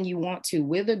anything you want to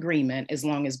with agreement, as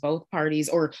long as both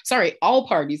parties, all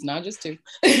parties, not just two.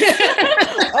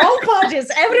 All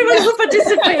parties, everyone who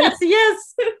participates,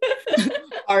 yes,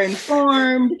 are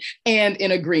informed and in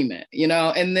agreement,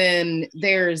 and then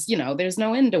there's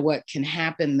no end to what can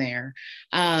happen there.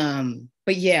 But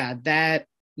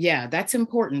that's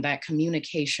important, that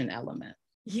communication element.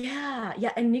 Yeah.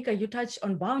 And Nika, you touched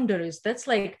on boundaries. That's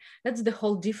the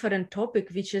whole different topic,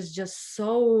 which is just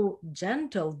so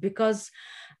gentle, because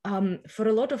for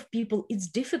a lot of people, it's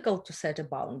difficult to set a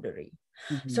boundary.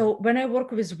 Mm-hmm. So when I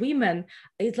work with women,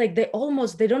 it's like they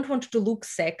don't want to look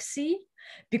sexy,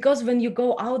 because when you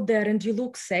go out there and you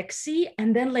look sexy,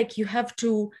 and then like you have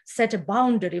to set a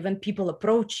boundary when people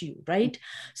approach you, right?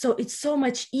 So it's so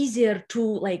much easier to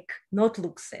like not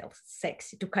look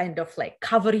sexy, to kind of like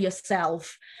cover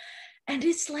yourself. And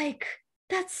it's like,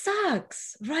 that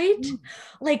sucks, right?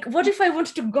 Like, what if I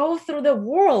want to go through the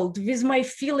world with my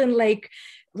feeling like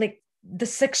the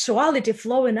sexuality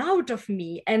flowing out of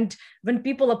me, and when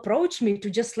people approach me,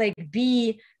 to just like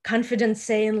be confident,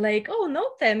 saying like, oh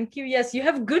no thank you, yes you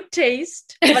have good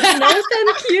taste, but no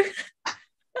thank you.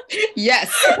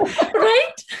 Yes.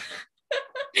 Right.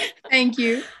 Thank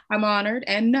you, I'm honored,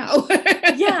 and no.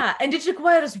 Yeah, and it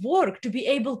requires work to be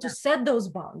able to set those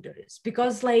boundaries,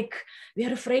 because like we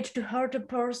are afraid to hurt a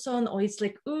person, or it's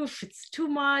like, oof, it's too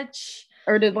much,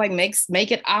 or to like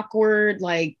make it awkward.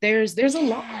 Like there's a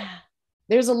lot.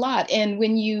 There's a lot. And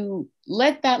when you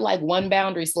let that like one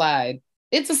boundary slide,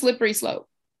 it's a slippery slope,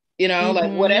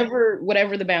 like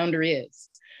whatever the boundary is.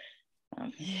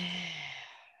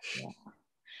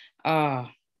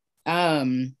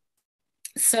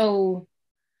 So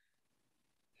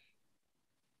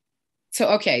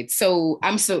okay. So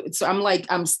I'm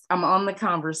on the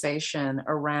conversation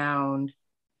around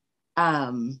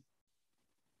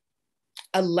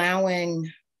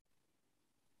allowing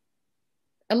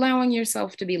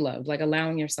yourself to be loved, like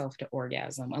allowing yourself to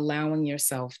orgasm, allowing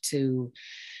yourself to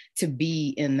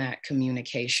be in that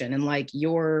communication, and like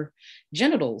your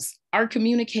genitals are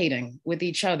communicating with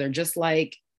each other, just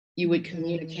like you would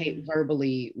communicate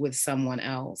verbally with someone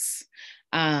else.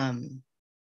 Yeah,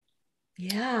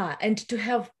 and to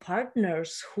have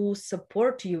partners who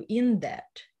support you in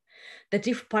that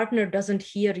if partner doesn't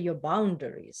hear your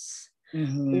boundaries,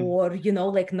 or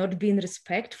like not being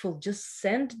respectful, just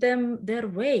send them their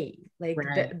way. Like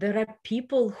right. There are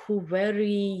people who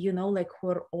very like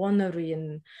who are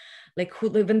honoring, like who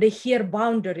when they hear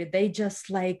boundary, they just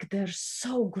like they're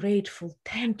so grateful,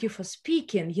 thank you for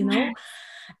speaking,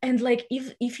 and like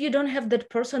if you don't have that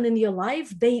person in your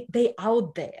life, they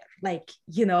out there, like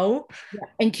Yeah.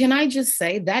 And can I just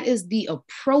say, that is the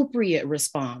appropriate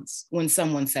response when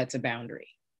someone sets a boundary.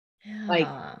 Yeah. Like,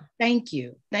 thank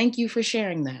you for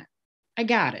sharing that, I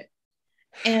got it.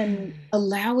 And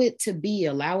allow it to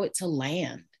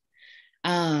land.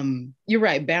 You're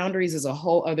right, boundaries is a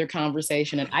whole other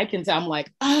conversation, and I can tell, I'm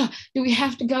like, do we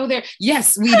have to go there?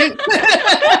 Yes, we do.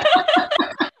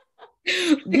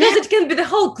 Because it can be the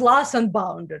whole class on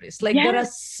boundaries. Like there are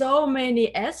so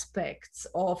many aspects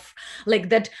of like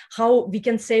that, how we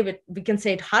can say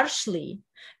it harshly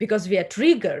because we are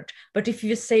triggered, but if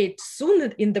you say it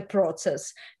soon in the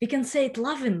process, we can say it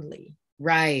lovingly.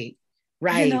 Right.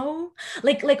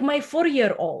 Like my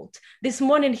 4-year-old this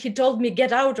morning, he told me,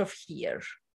 get out of here,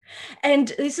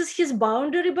 and this is his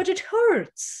boundary, but it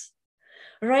hurts.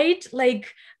 Right?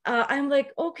 Like I'm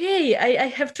like, okay, I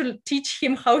have to teach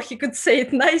him how he could say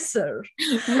it nicer.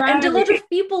 Right. And a lot of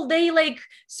people, they like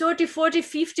 30, 40,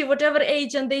 50, whatever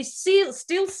age, and they still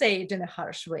say it in a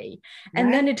harsh way. And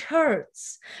Right. then it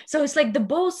hurts. So it's like the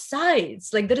both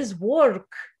sides, like there is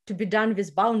work to be done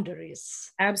with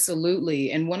boundaries.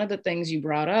 Absolutely. And one of the things you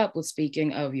brought up with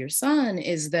speaking of your son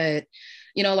is that,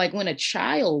 you know, like when a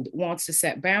child wants to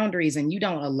set boundaries and you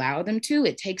don't allow them to,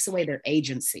 it takes away their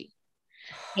agency.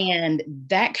 And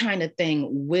that kind of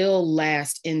thing will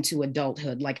last into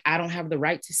adulthood. Like, I don't have the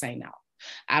right to say no.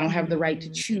 I don't have the right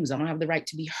to choose. I don't have the right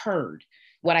to be heard.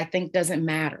 What I think doesn't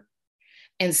matter.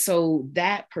 And so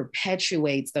that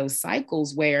perpetuates those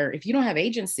cycles where if you don't have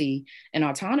agency and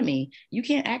autonomy, you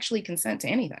can't actually consent to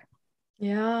anything.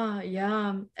 Yeah.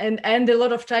 And a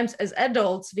lot of times as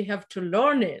adults, we have to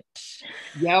learn it.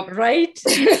 Yep. Right?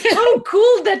 How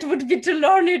cool that would be to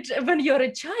learn it when you're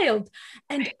a child.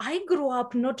 And I grew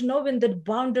up not knowing that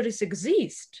boundaries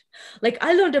exist. Like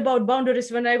I learned about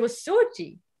boundaries when I was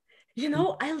 30. You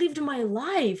know, I lived my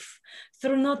life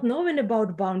through not knowing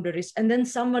about boundaries. And then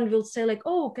someone will say like,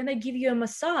 oh, can I give you a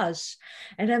massage?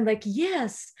 And I'm like,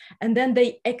 yes. And then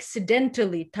they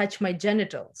accidentally touch my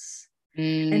genitals.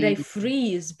 And I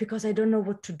freeze because I don't know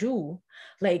what to do.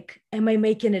 Like, am I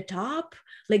making it up?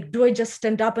 Like, do I just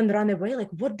stand up and run away? Like,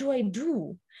 what do I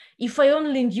do? If I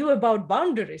only knew about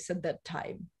boundaries at that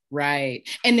time. Right.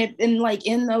 And like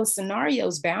in those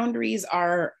scenarios, boundaries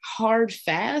are hard,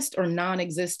 fast, or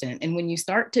non-existent. And when you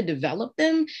start to develop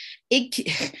them,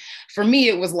 for me,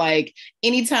 it was like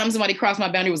anytime somebody crossed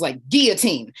my boundary, it was like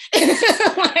guillotine.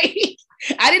 Like,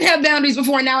 I didn't have boundaries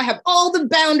before. Now I have all the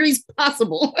boundaries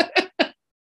possible.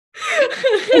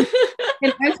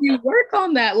 And as you work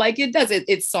on that, like it does,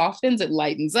 it softens, it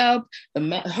lightens up,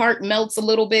 the heart melts a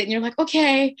little bit, and you're like,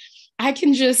 okay, I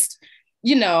can just,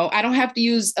 you know, I don't have to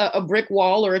use a brick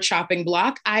wall or a chopping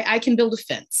block. I can build a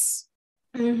fence.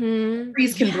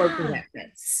 Trees can blow through that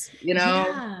fence, you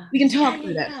know, we can talk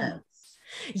through that fence.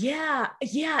 Yeah.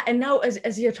 And now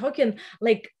as you're talking,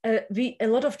 like we a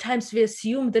lot of times we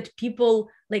assume that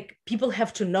people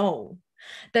have to know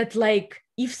that, like,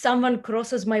 if someone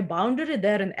crosses my boundary,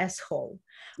 they're an asshole.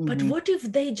 But what if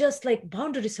they just, like,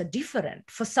 boundaries are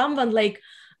different for someone? Like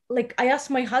I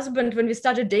asked my husband when we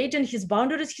started dating his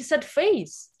boundaries, he said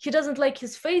face. He doesn't like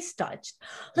his face touched.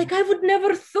 Like, I would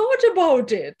never thought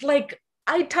about it. Like,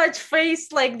 I touch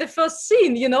face like the first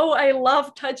scene, you know, I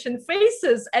love touching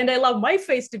faces and I love my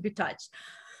face to be touched.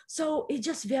 So it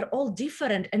just, we're all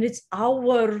different, and it's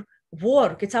our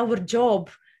work, it's our job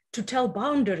to tell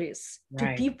boundaries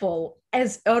to people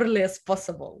as early as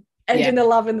possible and in a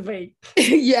loving way.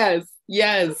 Yes.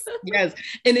 And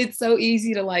it's so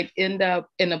easy to like end up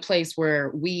in a place where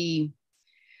we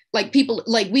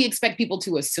expect people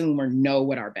to assume or know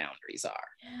what our boundaries are.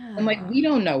 Yeah. And like, we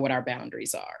don't know what our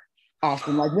boundaries are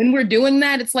often. Like when we're doing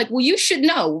that, it's like, well, you should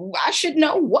know. I should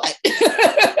know what?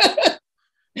 That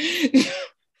you're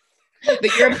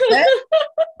upset?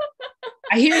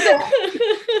 I hear that.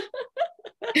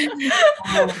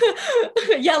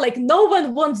 Yeah, like no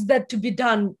one wants that to be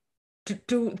done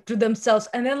to themselves,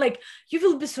 and then like you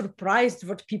will be surprised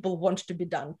what people want to be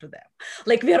done to them.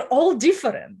 Like we are all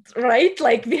different, right?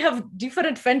 Like we have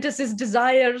different fantasies,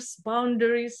 desires,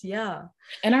 boundaries. Yeah,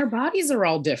 and our bodies are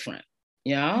all different,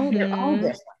 you know. They're all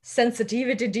different,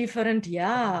 sensitivity different.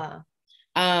 Yeah.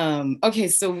 Okay,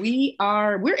 so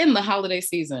we're in the holiday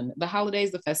season. The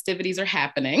holidays, the festivities are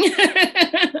happening.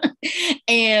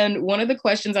 And one of the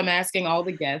questions I'm asking all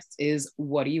the guests is,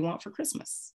 what do you want for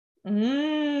Christmas?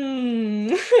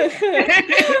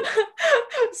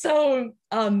 So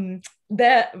when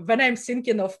I'm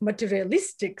thinking of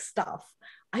materialistic stuff,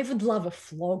 I would love a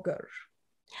flogger.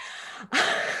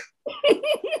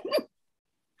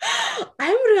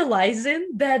 I'm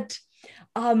realizing that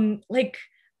like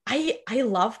I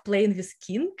love playing with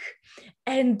kink,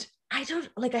 and I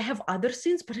have other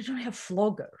scenes, but I don't have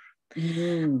flogger.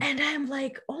 And I'm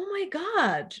like, oh my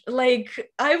God, like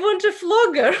I want a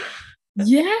flogger.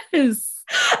 Yes.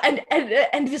 And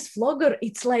with flogger,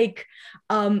 it's like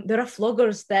there are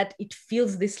floggers that it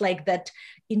feels this like that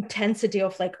intensity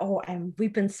of like, oh, I'm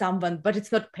whipping someone, but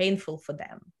it's not painful for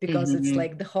them because it's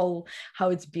like the whole how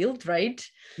it's built, right?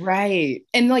 Right.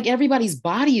 And like everybody's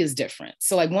body is different.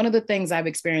 So like one of the things I've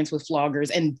experienced with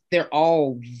floggers, and they're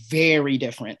all very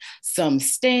different. Some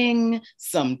sting,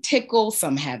 some tickle,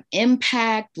 some have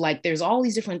impact. Like there's all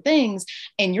these different things,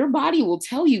 and your body will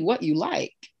tell you what you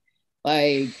like.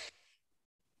 Like,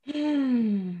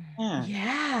 yeah.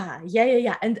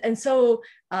 And so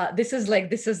this is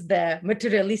the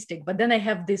materialistic, but then I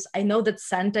have this, I know that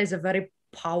Santa is a very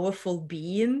powerful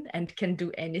being and can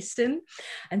do anything.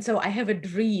 And so I have a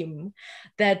dream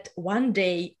that one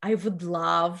day I would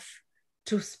love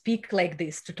to speak like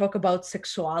this, to talk about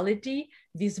sexuality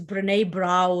with Brené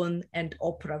Brown and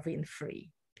Oprah Winfrey.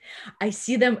 I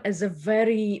see them as a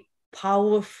very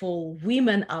powerful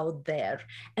women out there,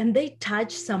 and they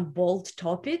touch some bold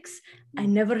topics. I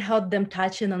never heard them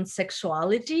touching on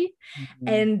sexuality.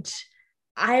 And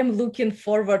I am looking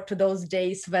forward to those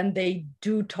days when they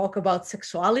do talk about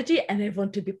sexuality, and I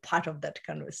want to be part of that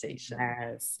conversation.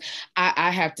 Yes. I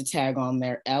have to tag on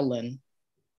there, Ellen,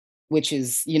 which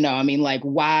is, you know, I mean, like,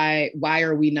 why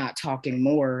are we not talking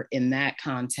more in that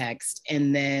context?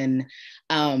 And then,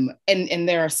 and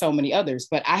there are so many others,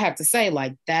 but I have to say,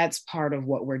 like, that's part of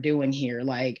what we're doing here.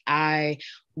 Like, I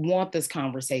want this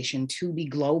conversation to be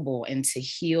global and to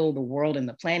heal the world and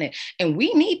the planet. And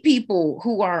we need people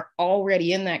who are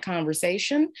already in that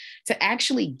conversation to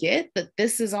actually get that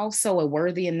this is also a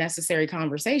worthy and necessary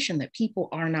conversation that people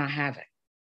are not having.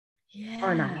 Yeah.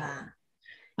 Are not having.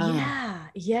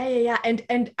 Yeah.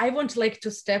 And I want like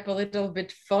to step a little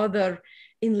bit further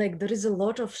in, like, there is a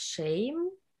lot of shame,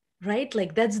 right?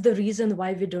 Like, that's the reason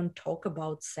why we don't talk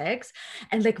about sex.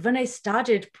 And like, when I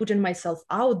started putting myself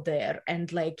out there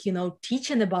and, like, you know,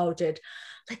 teaching about it,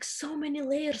 like, so many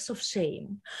layers of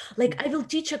shame. Like, I will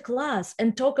teach a class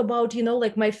and talk about, you know,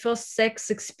 like, my first sex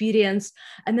experience,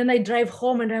 and then I drive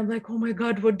home and I'm like, oh my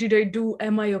God, what did I do?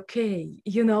 Am I okay?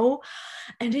 You know?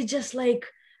 And it's just like,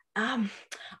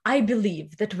 I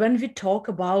believe that when we talk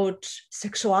about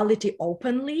sexuality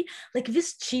openly, like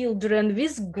with children,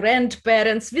 with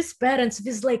grandparents, with parents,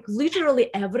 with like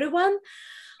literally everyone,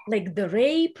 like the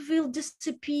rape will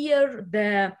disappear,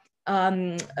 the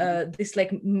this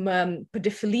like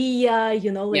pedophilia,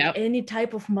 you know, like any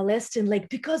type of molesting, like,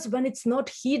 because when it's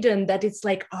not hidden, that it's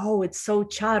like, oh, it's so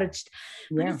charged,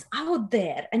 but it's out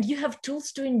there and you have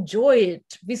tools to enjoy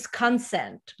it with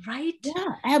consent, right?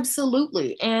 Yeah,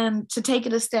 absolutely. And to take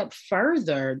it a step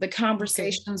further, the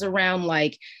conversations around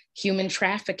like human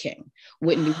trafficking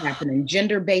wouldn't be happening,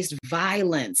 gender-based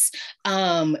violence,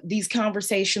 these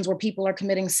conversations where people are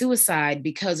committing suicide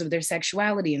because of their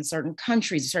sexuality in certain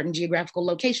countries, certain geographical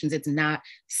locations. It's not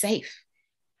safe.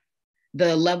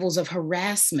 The levels of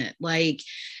harassment, like,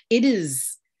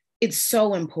 it's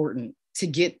so important to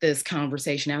get this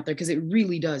conversation out there because it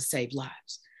really does save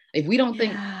lives. If we don't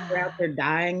think they're out there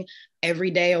dying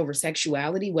every day over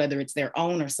sexuality, whether it's their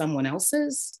own or someone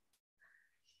else's,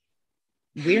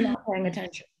 we're not paying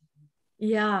attention.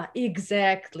 Yeah,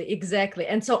 exactly.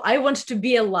 And so I want to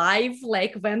be alive,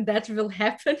 like, when that will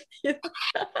happen.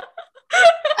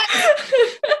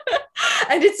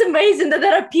 And it's amazing that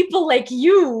there are people like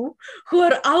you who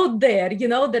are out there, you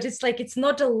know, that it's like, it's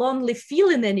not a lonely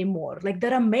feeling anymore. Like,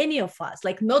 there are many of us,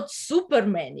 like, not super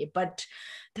many, but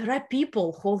there are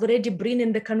people who already bring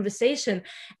in the conversation.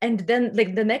 And then,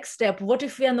 like, the next step, what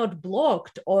if we are not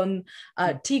blocked on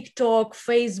TikTok,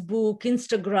 Facebook,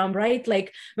 Instagram, right?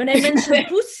 Like, when I mention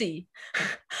pussy,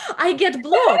 I get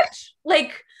blocked.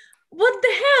 Like, what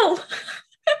the hell?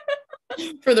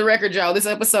 For the record, y'all, this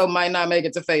episode might not make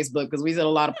it to Facebook because we said a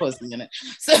lot of pussy in it.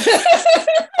 So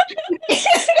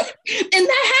and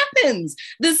that happens.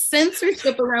 The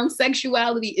censorship around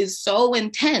sexuality is so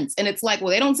intense. And it's like,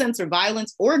 well, they don't censor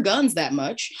violence or guns that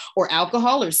much, or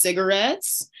alcohol or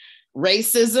cigarettes,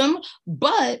 racism.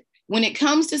 But when it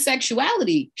comes to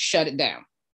sexuality, shut it down.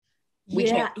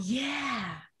 Yeah.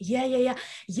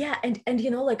 And you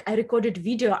know, like, I recorded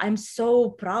video. I'm so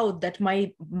proud that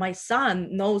my son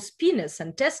knows penis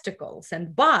and testicles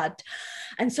and butt.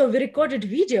 And so we recorded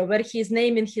video where he's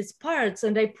naming his parts,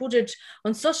 and I put it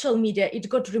on social media. It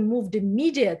got removed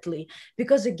immediately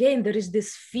because, again, there is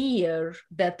this fear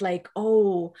that, like,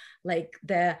 oh, like,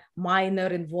 the minor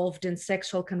involved in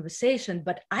sexual conversation.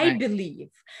 But I believe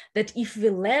that if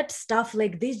we let stuff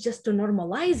like this just to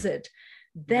normalize it,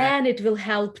 then it will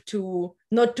help to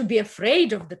not to be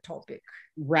afraid of the topic.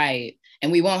 Right. And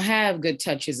we won't have good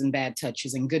touches and bad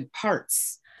touches and good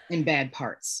parts and bad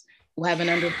parts. We'll have an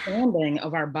understanding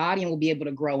of our body and we'll be able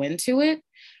to grow into it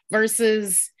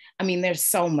versus, I mean, there's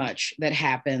so much that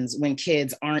happens when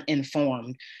kids aren't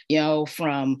informed, you know,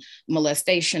 from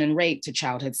molestation and rape to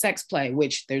childhood sex play,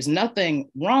 which there's nothing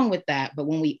wrong with that. But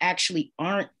when we actually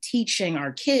aren't teaching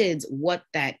our kids what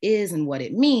that is and what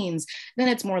it means, then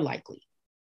it's more likely.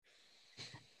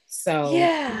 So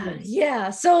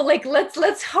yeah. So, like,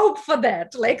 let's hope for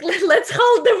that. Like, let's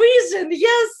hold the vision.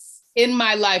 Yes. In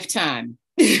my lifetime.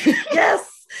 Yes.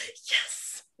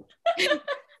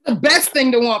 The best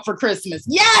thing to want for Christmas.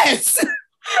 Yes.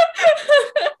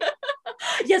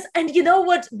 Yes. And you know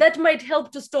what? That might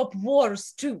help to stop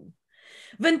wars too.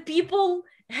 When people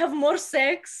have more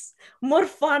sex, more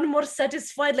fun, more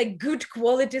satisfied, like good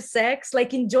quality sex,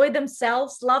 like enjoy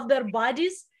themselves, love their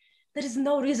bodies, there is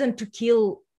no reason to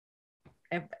kill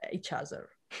each other.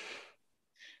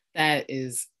 That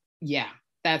is, yeah,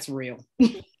 that's real.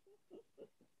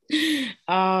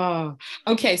 Oh,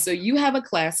 okay. So you have a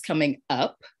class coming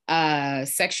up,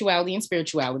 sexuality and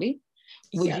spirituality.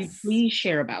 Would you please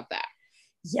share about that?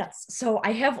 Yes. So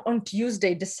I have on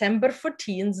Tuesday, December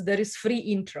 14th, there is free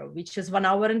intro, which is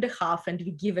 1.5 hours, and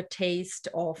we give a taste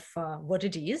of what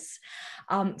it is.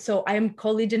 So I am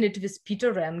co-leading it with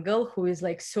Peter Rangel, who is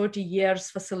like 30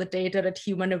 years facilitator at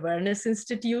Human Awareness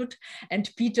Institute. And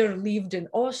Peter lived in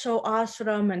Osho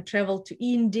ashram and traveled to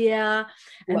India,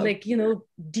 and like, you know,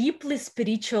 deeply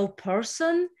spiritual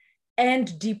person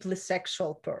and deeply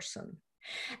sexual person.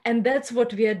 And that's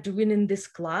what we are doing in this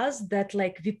class, that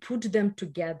like we put them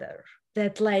together,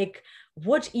 that like,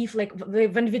 what if like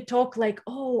when we talk like,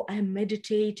 oh, I'm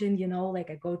meditating, you know, like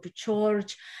I go to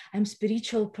church, I'm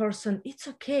spiritual person, it's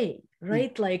okay,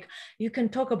 right? Like you can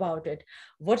talk about it.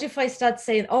 What if I start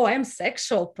saying, oh, I'm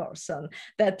sexual person,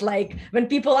 that like when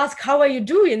people ask, how are you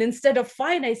doing, instead of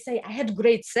fine, I say, I had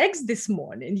great sex this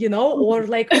morning, you know, or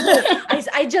like, oh,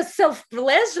 I just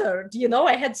self-pleasured, you know,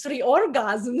 I had 3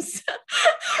 orgasms.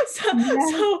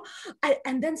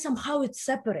 And then somehow it's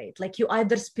separate, like you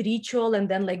either spiritual and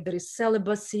then like there is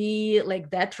celibacy, like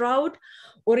that route,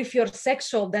 or if you're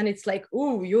sexual, then it's like,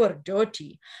 oh, you're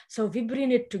dirty. So we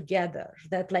bring it together,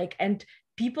 that like, and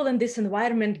people in this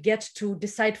environment get to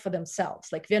decide for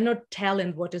themselves. Like we're not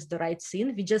telling what is the right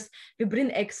scene. We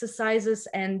bring exercises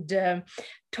and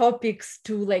topics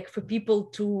to like for people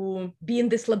to be in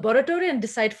this laboratory and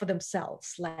decide for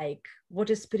themselves, like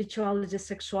what is spirituality,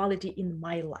 sexuality in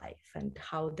my life and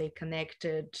how they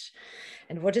connected,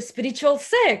 and what is spiritual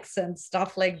sex and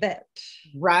stuff like that.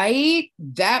 Right?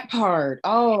 That part.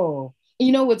 Oh,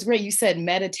 you know what's great? You said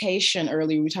meditation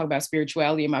earlier. We talked about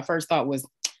spirituality, and my first thought was,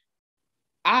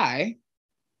 I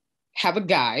have a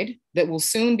guide that will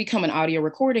soon become an audio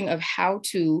recording of how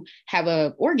to have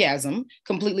an orgasm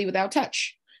completely without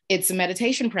touch. It's a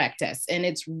meditation practice, and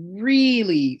it's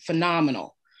really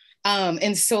phenomenal.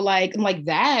 And so like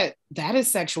that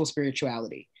is sexual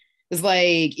spirituality. It's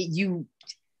like you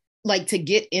like to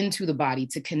get into the body,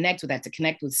 to connect with that, to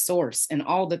connect with source and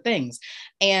all the things.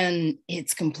 And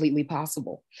it's completely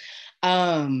possible.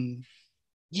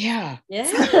 Yeah,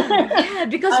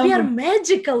 because we are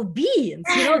magical beings,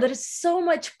 you know, there is so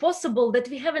much possible that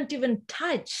we haven't even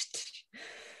touched.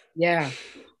 Yeah.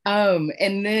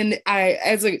 And then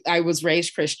I was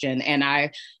raised Christian, and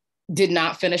I did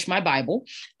not finish my Bible.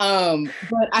 But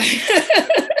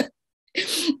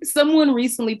someone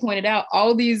recently pointed out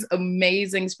all these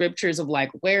amazing scriptures of like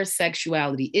where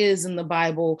sexuality is in the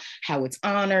Bible, how it's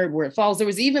honored, where it falls. There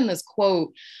was even this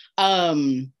quote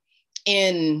in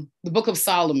the Book of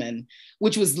Solomon,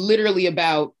 which was literally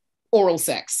about oral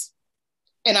sex.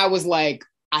 And I was like,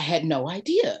 I had no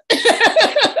idea.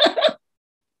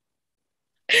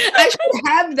 I should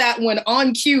have that one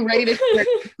on cue, ready to share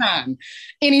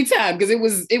anytime,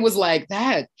 because it was like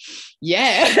that.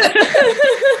 Yeah.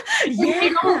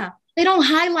 They don't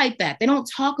highlight that. They don't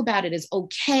talk about it as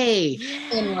okay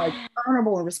and like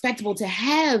honorable and respectable to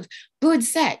have good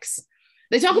sex.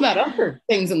 They talk about other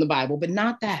things in the Bible, but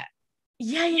not that.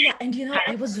 Yeah. And you know,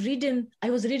 I was reading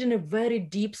a very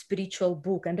deep spiritual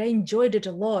book, and I enjoyed it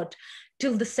a lot,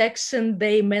 till the section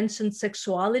they mentioned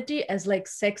sexuality as like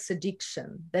sex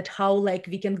addiction, that how like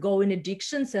we can go in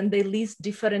addictions, and they list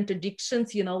different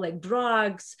addictions, you know, like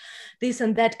drugs, this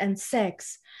and that, and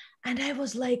sex. And I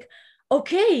was like,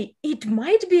 okay, it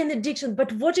might be an addiction,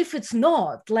 but what if it's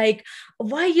not? Like,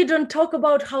 why you don't talk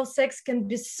about how sex can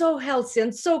be so healthy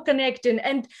and so connecting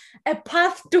and a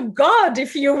path to God,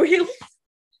 if you will?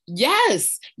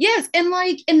 Yes. And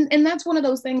like, and that's one of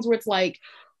those things where it's like,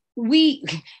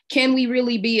 can we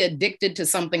really be addicted to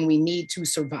something we need to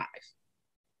survive?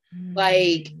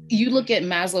 Like, you look at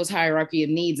Maslow's hierarchy of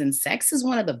needs, and sex is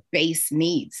one of the base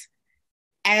needs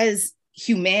as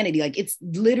humanity. Like, it's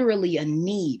literally a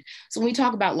need. So when we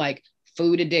talk about like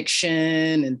food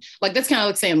addiction, and like that's kind of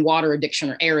like saying water addiction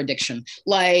or air addiction,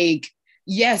 like,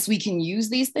 yes, we can use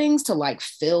these things to like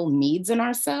fill needs in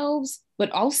ourselves,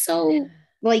 but also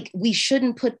like we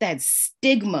shouldn't put that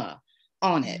stigma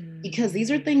on it, because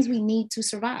these are things we need to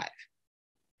survive.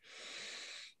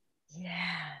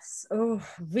 Yes. Oh,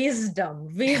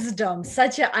 wisdom.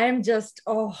 I am just,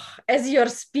 as you're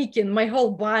speaking, my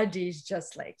whole body is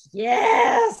just like,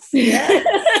 yes.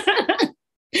 This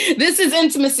is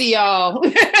intimacy, y'all.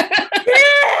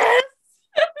 Yes.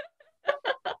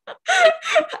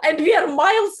 And we are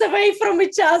miles away from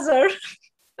each other.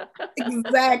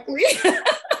 Exactly.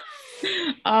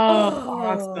 Oh,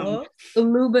 awesome. Oh.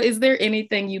 Luba, is there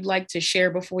anything you'd like to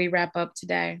share before we wrap up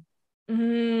today?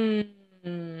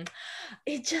 Mm.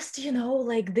 It just,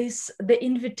 like this, the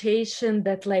invitation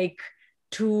that like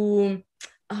to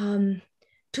um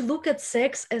to look at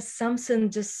sex as something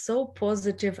just so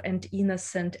positive and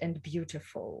innocent and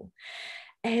beautiful.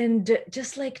 And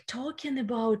just like talking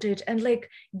about it and like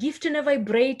gifting a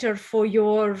vibrator for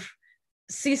your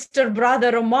sister,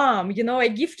 brother, or mom. I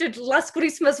gifted last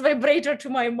Christmas vibrator to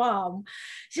my mom.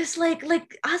 Just like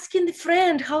asking the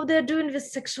friend how they're doing with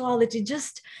sexuality,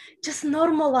 just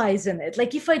normalizing it.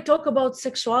 Like if I talk about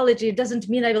sexuality, it doesn't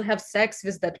mean I will have sex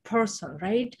with that person,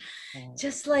 right?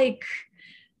 Just like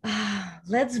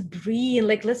let's bring,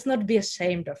 like, let's not be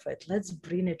ashamed of it. Let's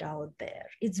bring it out there.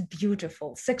 It's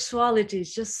beautiful. Sexuality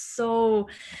is just so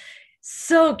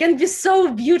can be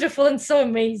so beautiful and so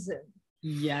amazing.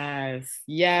 Yes,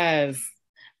 yes.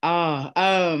 All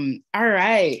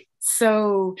right.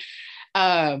 So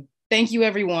uh thank you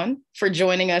everyone for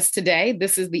joining us today.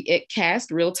 This is the ITCast,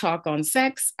 Real Talk on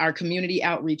Sex, our community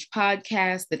outreach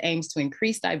podcast that aims to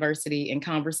increase diversity in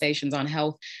conversations on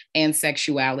health and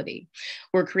sexuality.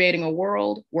 We're creating a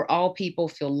world where all people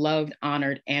feel loved,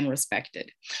 honored, and respected.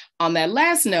 On that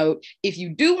last note, if you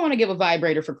do want to give a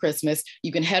vibrator for Christmas,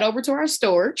 you can head over to our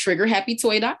store,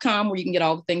 triggerhappytoy.com, where you can get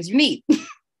all the things you need.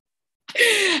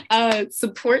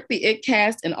 Support the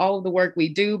ITCast and all of the work we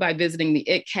do by visiting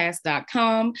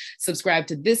theitcast.com. Subscribe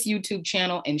to this YouTube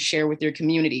channel and share with your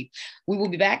community. We will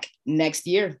be back next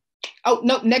year. Oh,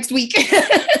 no, next week.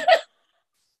 Bye-bye.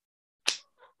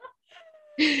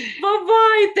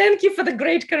 Thank you for the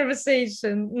great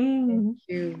conversation. Thank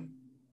you.